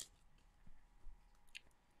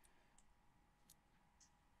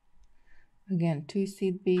 Again, 2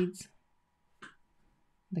 seed beads,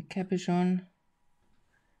 the cabochon.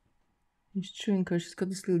 It's chewing because she's got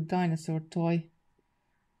this little dinosaur toy,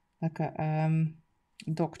 like a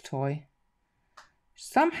dog toy.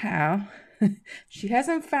 Somehow, she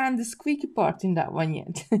hasn't found the squeaky part in that one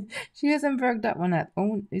yet. She hasn't worked that one out.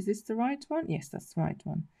 Oh, is this the right one? Yes, that's the right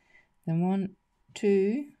one. Then 1,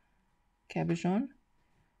 2, cabochon.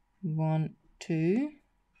 1, 2,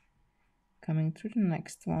 coming through the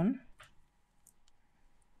next one.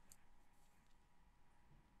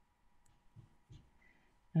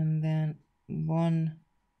 And then 1,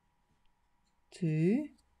 2,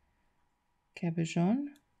 cabochon.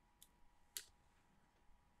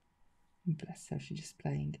 Bless her, she's just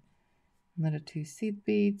playing. Another 2 seed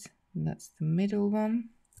beads. That's the middle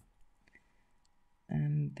one.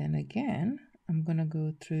 And then again, I'm gonna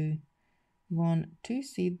go through 1, 2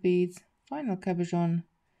 seed beads, final cabochon,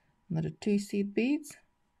 another 2 seed beads,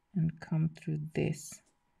 and come through this.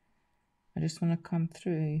 I just want to come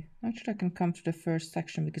through. Actually, I can come through the first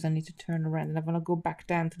section because I need to turn around, and I want to go back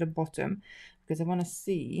down to the bottom because I want to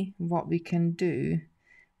see what we can do.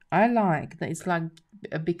 I like that it's like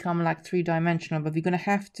become like 3-dimensional, but we're going to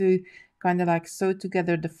have to kind of like sew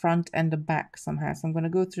together the front and the back somehow. So I'm going to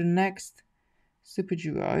go through the next super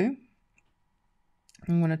duo.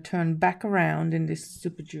 I'm going to turn back around in this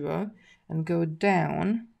super duo and go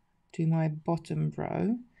down to my bottom row.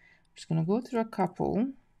 I'm just going to go through a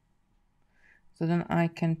couple. So then I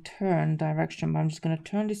can turn direction, but I'm just going to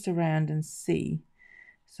turn this around and see.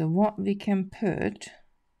 So what we can put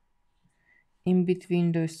in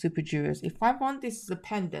between those super duos. If I want this as a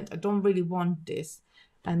pendant, I don't really want this.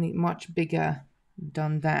 I need much bigger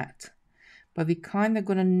than that. But we kind of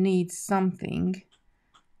going to need something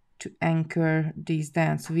to anchor these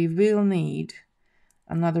down. So we will need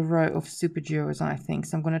another row of super duos, I think.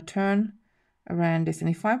 So I'm going to turn around this. And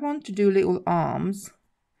if I want to do little arms,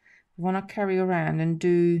 I want to carry around and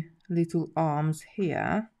do little arms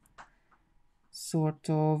here, sort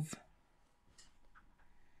of.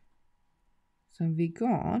 So we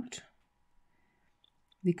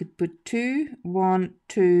could put 2, 1,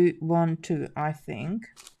 2, 1, 2, I think,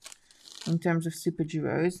 in terms of super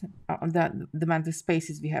duos, the amount of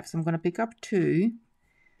spaces we have. So I'm going to pick up 2,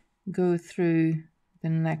 go through the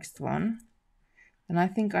next one, and I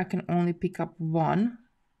think I can only pick up 1.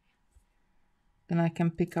 Then I can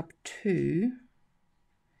pick up 2,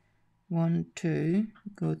 1, 2,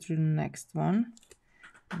 go through the next one.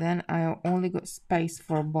 Then I only got space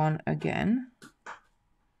for 1 again.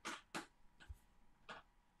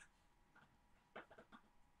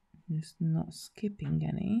 Just not skipping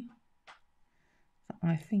any. So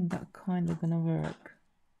I think that kind of gonna work.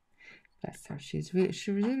 Bless her, she's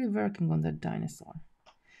really working on that dinosaur.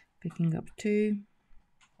 Picking up 2.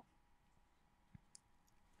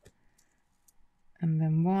 And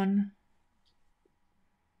then 1.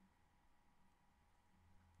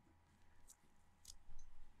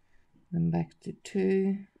 Then back to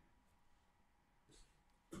 2.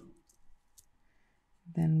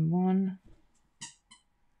 Then 1.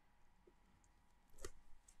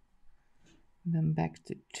 Then back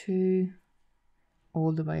to 2.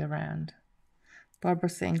 All the way around.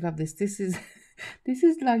 Barbara's saying, love this. This is this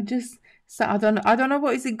is like just, so I don't know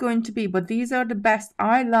what is it going to be, but these are the best.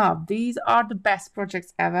 I love these are the best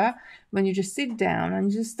projects ever, when you just sit down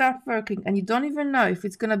and you just start working and you don't even know if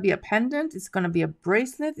it's going to be a pendant, it's going to be a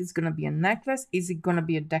bracelet, it's going to be a necklace, is it going to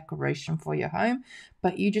be a decoration for your home,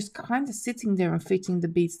 but you just kind of sitting there and fitting the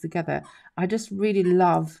beads together. I just really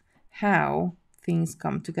love how things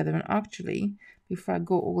come together. And actually, before I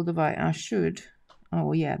go all the way, I should,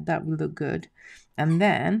 oh yeah, that will look good. And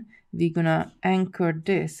then we're gonna anchor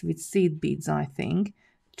this with seed beads, I think,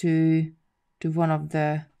 to one of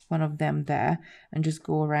them there, and just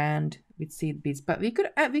go around with seed beads. But we could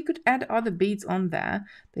add other beads on there.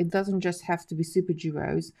 It doesn't just have to be super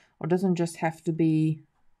duos, or doesn't just have to be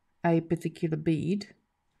a particular bead.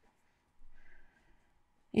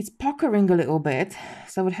 It's puckering a little bit,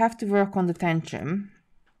 so I would have to work on the tension.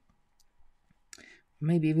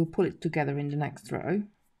 Maybe we'll pull it together in the next row.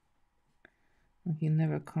 You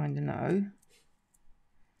never kind of know.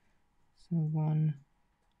 So 1,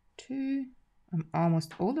 2, I'm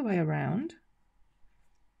almost all the way around.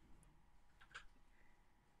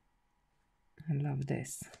 I love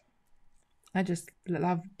this. I just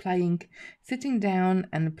love playing, sitting down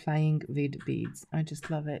and playing with beads. I just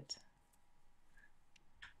love it.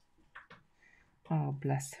 Oh,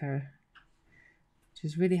 bless her.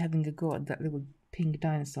 She's really having a go at that little pink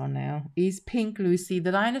dinosaur now. He's pink, Lucy.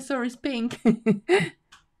 The dinosaur is pink.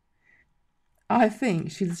 I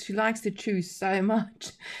think she likes to chew so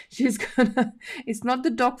much. She's gonna. It's not the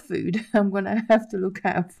dog food I'm gonna have to look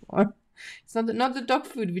out for. It's not the dog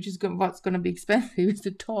food which is what's gonna be expensive. It's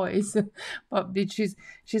the toys. But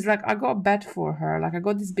she's like, I got a bed for her. Like I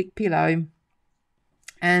got this big pillow,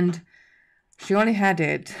 and she only had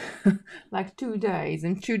it like 2 days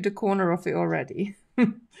and chewed the corner of it already.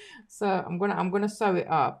 So I'm gonna sew it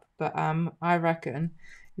up, but I reckon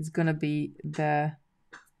it's gonna be the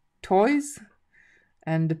toys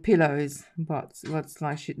and the pillows. But what's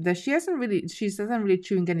like she doesn't really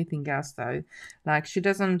chewing anything else though. Like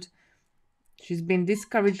she's been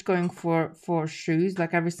discouraged going for shoes.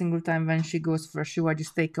 Like every single time when she goes for a shoe, I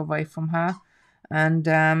just take away from her,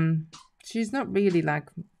 and she's not really like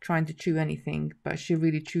trying to chew anything, but she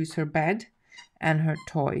really chews her bed and her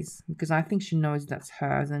toys because I think she knows that's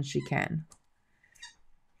hers and she can.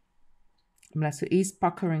 Bless her, is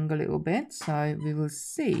puckering a little bit, so we will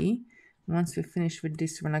see once we finish with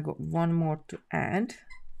this one. I got one more to add.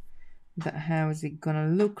 That how is it gonna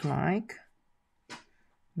look like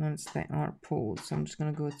once they are pulled? So I'm just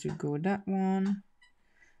gonna go that one.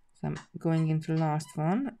 So I'm going into the last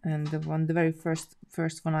one, and the very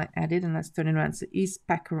first one I added, and that's turning around. So it's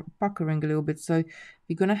puckering a little bit. So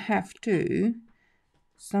we're gonna have to.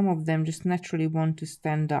 Some of them just naturally want to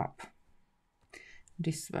stand up.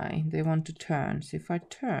 This way, they want to turn. So if I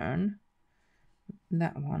turn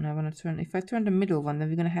that one, I want to turn. If I turn the middle one, then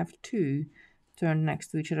we're gonna have 2 turn next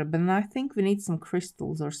to each other. But I think we need some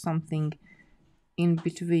crystals or something in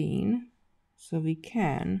between, so we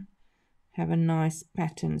can have a nice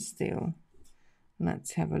pattern still.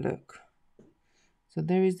 Let's have a look. So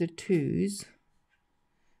there is the 2s.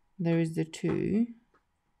 There is the 2.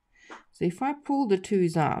 So if I pull the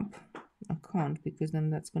 2s up, I can't because then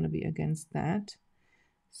that's going to be against that,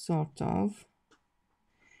 sort of.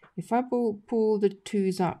 If I pull the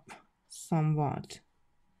 2s up somewhat,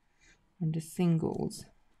 and the singles,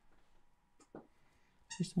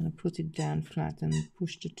 just want to put it down flat and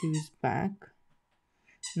push the 2s back.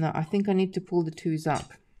 No, I think I need to pull the 2s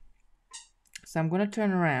up. So I'm going to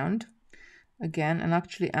turn around again, and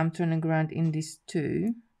actually I'm turning around in this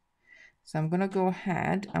 2. So I'm going to go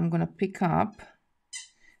ahead, I'm going to pick up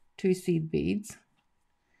 2 seed beads,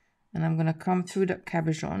 and I'm going to come through that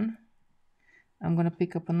cabochon. I'm going to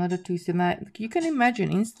pick up another 2 seed. Now you can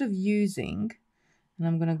imagine, instead of using, and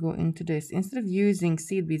I'm going to go into this, instead of using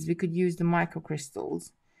seed beads, we could use the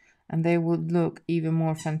microcrystals, and they would look even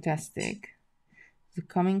more fantastic. So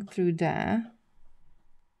coming through there,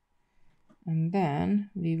 and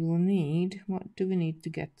then we will need, what do we need to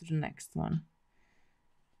get to the next one?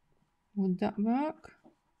 Would that work?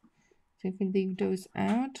 So if we leave those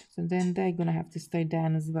out, so then they're gonna have to stay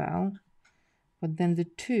down as well. But then the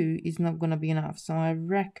 2 is not gonna be enough. So I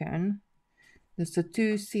reckon there's the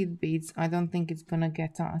 2 seed beads. I don't think it's gonna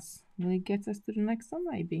get us. Will it get us to the next one?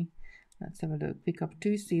 Maybe. Let's have a look. Pick up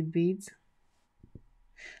 2 seed beads.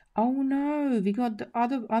 Oh no, we got the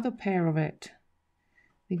other pair of it.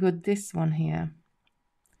 We got this one here.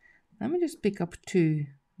 Let me just pick up 2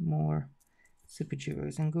 more super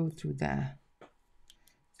jewels and go through there.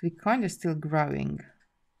 So we're kind of still growing.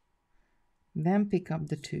 Then pick up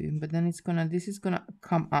the 2, but then this is gonna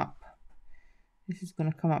come up. This is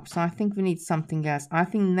gonna come up. So I think we need something else. I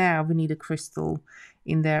think now we need a crystal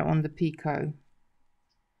in there on the picot,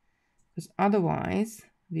 because otherwise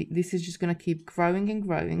this is just gonna keep growing and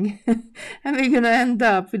growing, and we're gonna end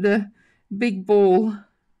up with a big ball.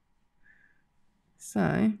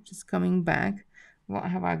 So just coming back, what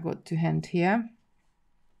have I got to hand here?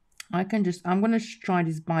 I'm going to try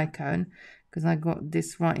this bicone because I got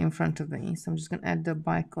this right in front of me. So I'm just going to add the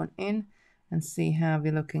bicone in and see how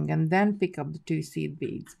we're looking, and then pick up the 2 seed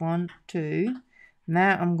beads. 1, 2.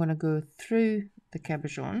 Now I'm going to go through the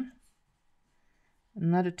cabochon,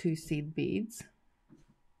 another 2 seed beads.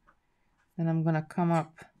 Then I'm going to come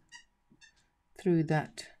up through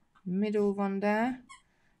that middle one there,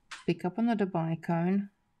 pick up another bicone,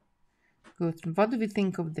 go through. What do we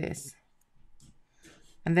think of this?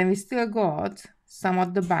 And then we still got some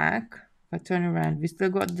at the back. If I turn around, we still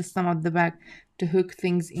got the some at the back to hook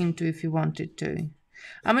things into if you wanted to.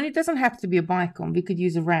 I mean, it doesn't have to be a bicon. We could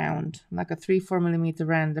use a round, like a 3-4 millimeter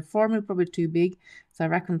round. The 4 mil probably too big, so I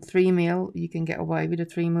reckon 3 mil you can get away with a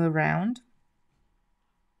 3 mil round.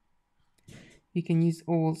 You can use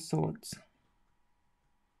all sorts.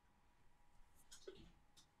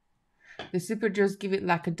 The super just give it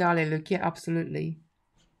like a dahlia look. Yeah, absolutely.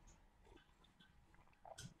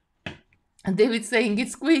 And David's saying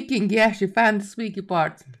it's squeaking. Yeah, she found the squeaky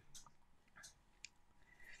part.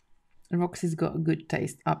 Roxy's got a good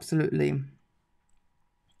taste. Absolutely.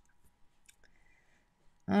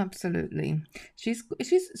 Absolutely.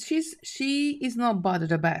 She is not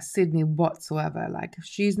bothered about Sydney whatsoever. Like,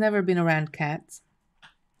 she's never been around cats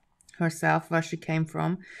herself, where she came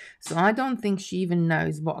from. So I don't think she even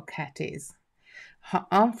knows what a cat is.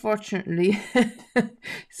 Unfortunately,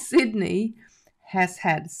 Sydney has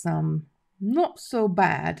had some not so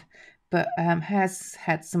bad, but has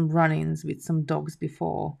had some run-ins with some dogs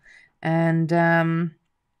before. And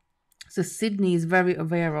so Sydney is very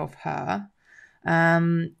aware of her.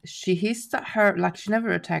 She hissed at her, like she never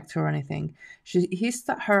attacked her or anything. She hissed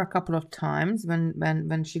at her a couple of times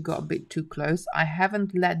when she got a bit too close. I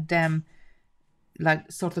haven't let them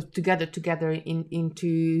like sort of together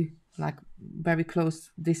into like very close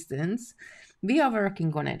distance. We are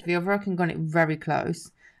working on it. We are working on it very close,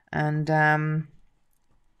 and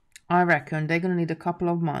I reckon they're gonna need a couple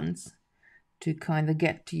of months to kind of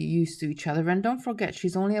get used to each other. And don't forget,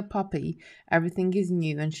 she's only a puppy. Everything is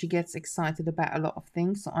new and she gets excited about a lot of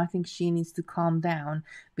things. So I think she needs to calm down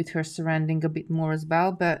with her surrounding a bit more as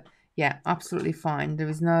well. But yeah, absolutely fine. There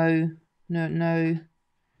is no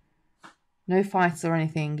fights or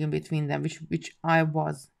anything in between them, which I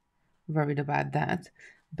was worried about that.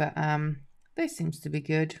 But they seems to be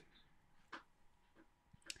good.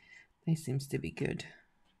 They seems to be good.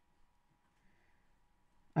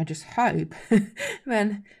 I just hope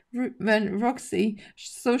when Roxy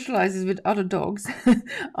socializes with other dogs,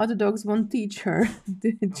 other dogs won't teach her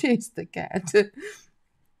to chase the cat.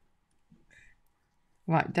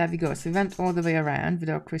 Right, there we go. So we went all the way around with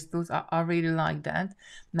our crystals. I really like that.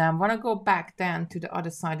 Now I'm going to go back down to the other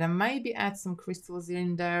side and maybe add some crystals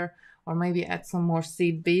in there, or maybe add some more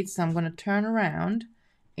seed beads. So I'm going to turn around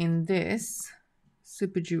in this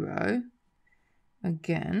Super Duo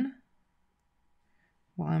again.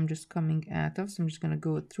 What I'm just coming out of. So I'm just going to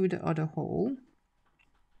go through the other hole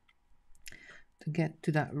to get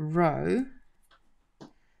to that row.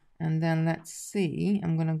 And then let's see,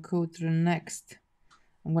 I'm going to go to the next.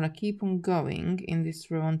 I'm going to keep on going in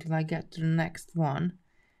this row until I get to the next one,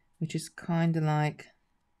 which is kind of like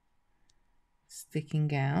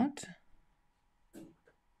sticking out.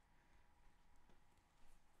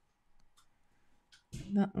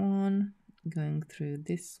 That one, going through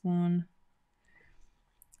this one.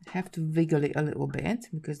 Have to wiggle it a little bit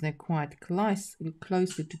because they're quite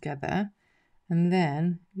closely together, and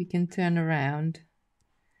then we can turn around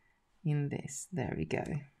in this. There we go.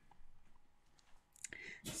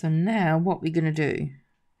 So now what we're going to do,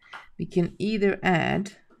 we can either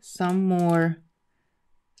add some more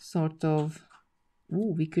sort of,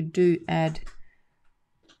 we could add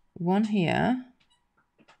one here,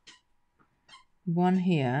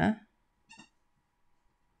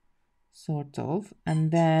 sort of,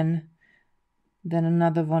 and then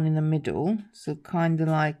another one in the middle, so kind of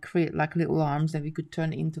like create like little arms that we could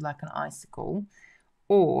turn into like an icicle.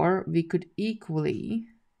 Or we could equally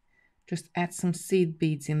just add some seed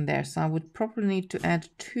beads in there. So I would probably need to add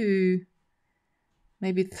 2,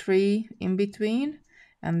 maybe 3 in between,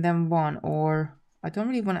 and then 1, or I don't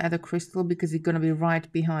really want to add a crystal because it's going to be right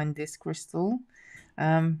behind this crystal.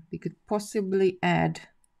 We could possibly add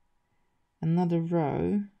another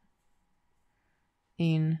row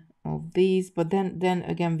in of these, but then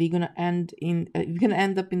again we're gonna end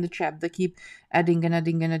up in the trap. They keep adding and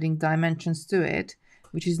adding dimensions to it,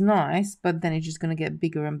 which is nice, but then it's just gonna get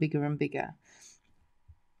bigger and bigger and bigger.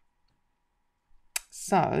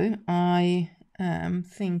 So I am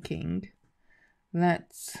thinking,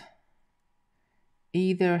 let's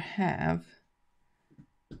either have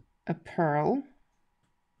a pearl.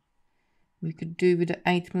 We could do with the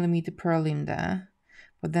 8mm pearl in there,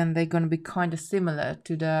 but then they're going to be kind of similar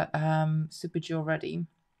to the Super Jewellery.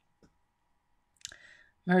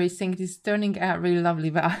 Mary's saying it is turning out really lovely,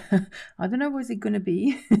 but I don't know what it's going to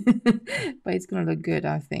be, but it's going to look good,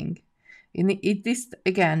 I think. This,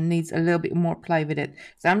 again, needs a little bit more play with it.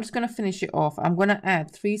 So I'm just going to finish it off. I'm going to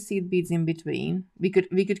add 3 seed beads in between. We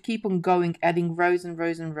could keep on going, adding rows and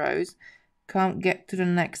rows and rows. Can't get to the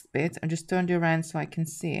next bit. I just turned it around so I can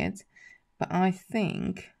see it. But I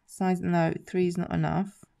think, size, no, 3 is not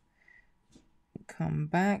enough. Come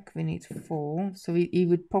back, we need 4. So it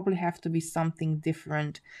would probably have to be something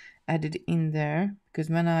different added in there, because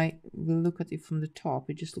when I will look at it from the top,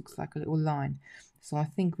 it just looks like a little line. So I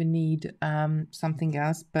think we need something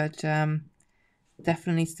else, but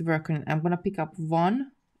definitely needs to work on it. I'm going to pick up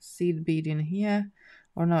 1 seed bead in here,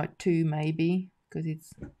 or no, 2 maybe, because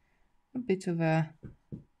it's a bit of a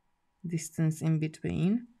distance in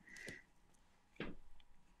between.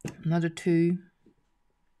 Another 2,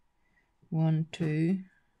 1, 2,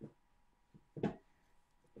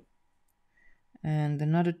 and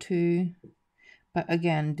another 2. But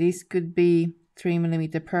again, this could be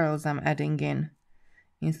 3mm pearls I'm adding in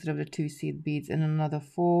instead of the 2 seed beads, and another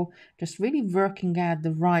 4. Just really working out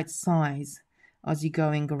the right size as you're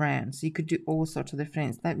going around. So you could do all sorts of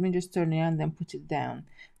different things. Let me just turn it on and then put it down.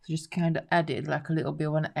 So just kind of add it like a little bit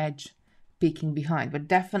of an edge peeking behind, but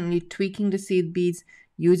definitely tweaking the seed beads,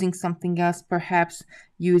 using something else, perhaps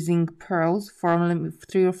using pearls, 3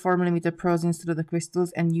 or 4mm pearls instead of the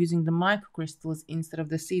crystals, and using the micro crystals instead of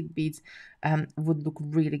the seed beads would look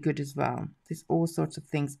really good as well. There's all sorts of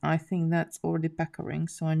things. I think that's already puckering,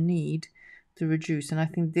 so I need to reduce, and I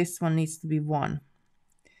think this one needs to be 1.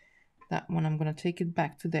 That one, I'm going to take it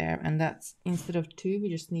back to there, and that's instead of 2, we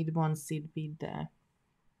just need 1 seed bead there.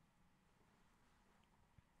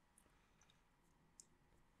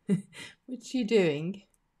 What's she doing?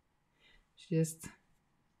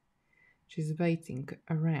 She's waiting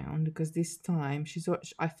around, because this time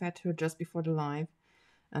I fed her just before the live,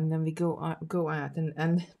 and then we go out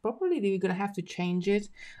and probably we're gonna have to change it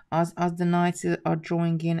as the nights are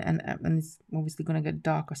drawing in, and it's obviously gonna get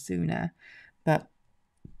darker sooner. But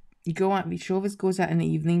you go out, she always goes out in the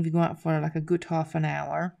evening. We go out for like a good half an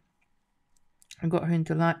hour. I got her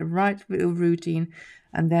into like the right little routine,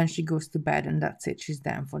 and then she goes to bed, and that's it. She's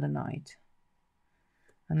down for the night.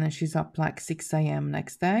 And then she's up like 6 a.m.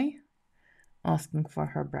 next day, asking for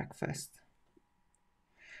her breakfast.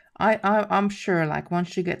 I'm sure like once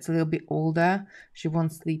she gets a little bit older, she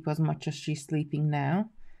won't sleep as much as she's sleeping now.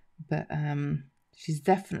 But she's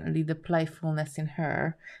definitely the playfulness in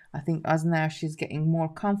her. I think as now she's getting more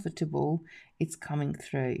comfortable, it's coming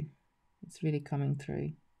through. It's really coming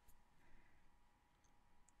through.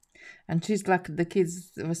 And she's like, the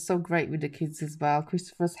kids, it was so great with the kids as well.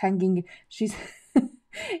 Christopher's hanging,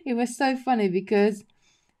 it was so funny because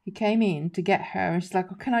he came in to get her and she's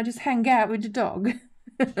like, oh, can I just hang out with the dog?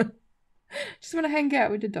 Just want to hang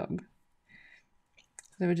out with the dog.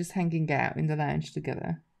 So they were just hanging out in the lounge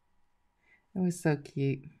together. It was so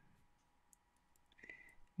cute.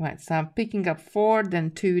 Right, so I'm picking up 4,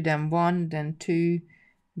 then 2, then 1, then 2,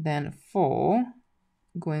 then 4,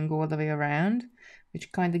 going all the way around,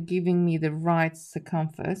 which kind of giving me the right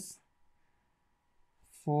circumference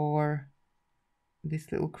for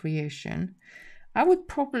this little creation. I would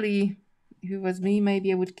probably, if it was me,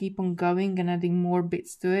 maybe I would keep on going and adding more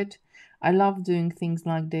bits to it. I love doing things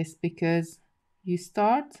like this because you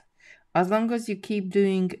start, as long as you keep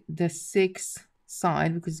doing the 6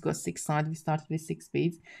 side, because it's got 6 sides, we started with 6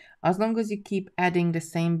 beads. As long as you keep adding the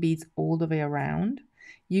same beads all the way around,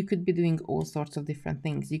 you could be doing all sorts of different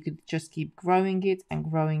things. You could just keep growing it and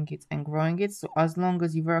growing it and growing it. So as long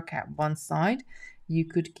as you work out one side, you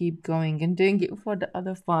could keep going and doing it for the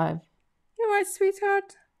other 5. You're right,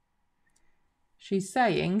 sweetheart. She's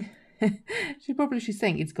saying, she's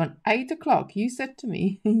saying it's gone 8 o'clock. You said to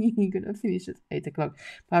me you're gonna finish at 8 o'clock.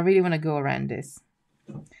 But I really want to go around this.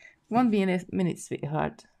 Won't be in a minute,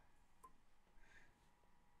 sweetheart.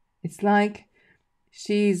 It's like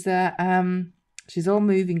she's all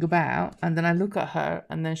moving about, and then I look at her,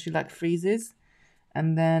 and then she like freezes,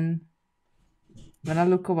 and then when I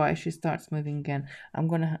look away, she starts moving again. I'm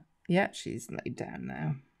gonna, yeah, she's laid down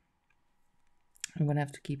now. I'm gonna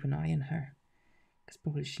have to keep an eye on her because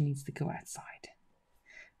probably she needs to go outside.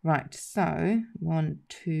 Right, so 1,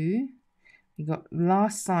 2. We got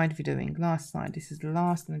last side we're doing. Last side. This is the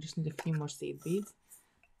last, and I just need a few more seed beads.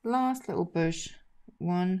 Last little bush.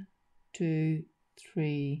 1, 2,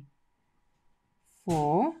 3,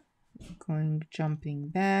 4. Going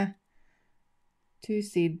jumping there. 2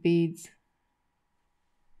 seed beads.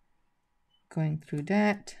 Going through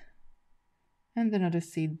that. And another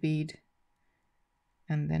seed bead.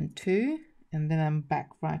 And then 2. And then I'm back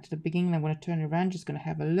right to the beginning. I'm going to turn it around. Just going to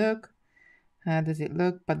have a look. How does it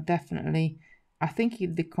look? But definitely, I think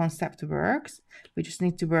the concept works. We just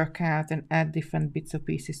need to work out and add different bits or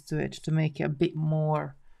pieces to it to make it a bit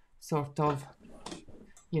more sort of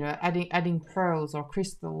you know, adding pearls or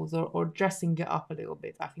crystals, or dressing it up a little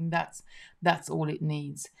bit. I think that's all it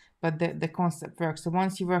needs. But the concept works. So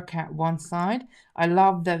once you work out one side, I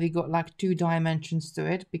love that we got like 2 dimensions to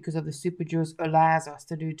it, because of the super jewels allows us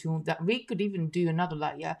to do two. That we could even do another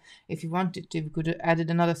layer if you wanted to. We could have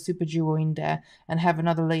added another super jewel in there and have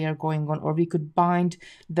another layer going on, or we could bind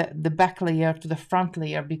the back layer to the front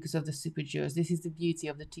layer because of the super jewels. This is the beauty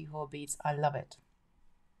of the 2-hole beads. I love it.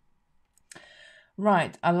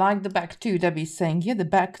 Right, I like the back too. Debbie's saying, yeah, the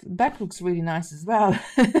back looks really nice as well.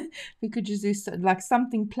 We could just do like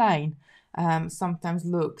something plain. Sometimes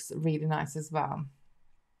looks really nice as well.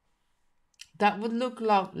 That would look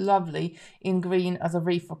lovely in green as a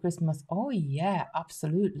wreath for Christmas. Oh yeah,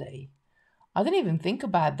 absolutely. I didn't even think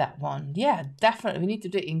about that one. Yeah, definitely. We need to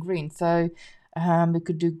do it in green. So we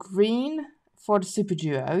could do green for the super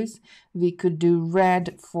duos. We could do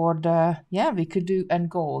red for the, yeah, we could do, and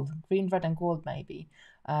gold. Green, red, and gold maybe.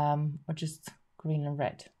 Or just green and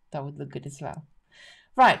red. That would look good as well.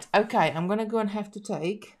 Right, okay. I'm going to go and have to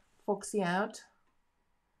take Foxy out.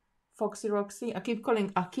 Foxy Roxy.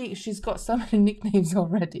 She's got so many nicknames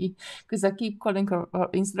already, because I keep calling her,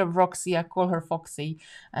 instead of Roxy, I call her Foxy.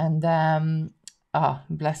 And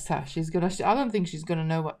bless her. I don't think she's gonna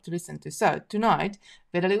know what to listen to. So tonight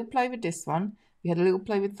we had a little play with this one. We had a little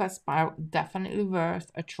play with flat spiral. Definitely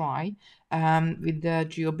worth a try. With the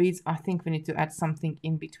geo beads, I think we need to add something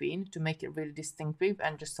in between to make it really distinctive,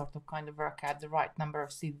 and just sort of kind of work out the right number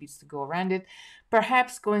of seed beads to go around it.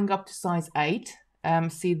 Perhaps going up to size 8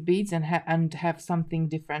 seed beads, and have something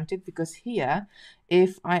different, because here,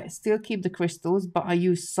 if I still keep the crystals but I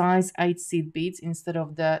use size 8 seed beads instead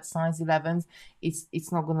of the size 11s,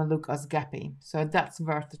 it's not going to look as gappy. So that's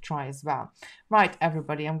worth a try as well. Right,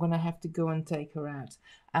 everybody, I'm going to have to go and take her out.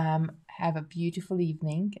 Have a beautiful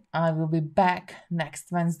evening. I will be back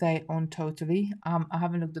next Wednesday on Totally. I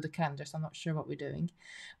haven't looked at the calendar, so I'm not sure what we're doing,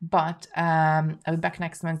 but I'll be back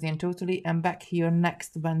next Wednesday on Totally. I'm back here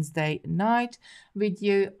next Wednesday night with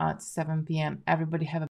you at 7 p.m. Everybody have a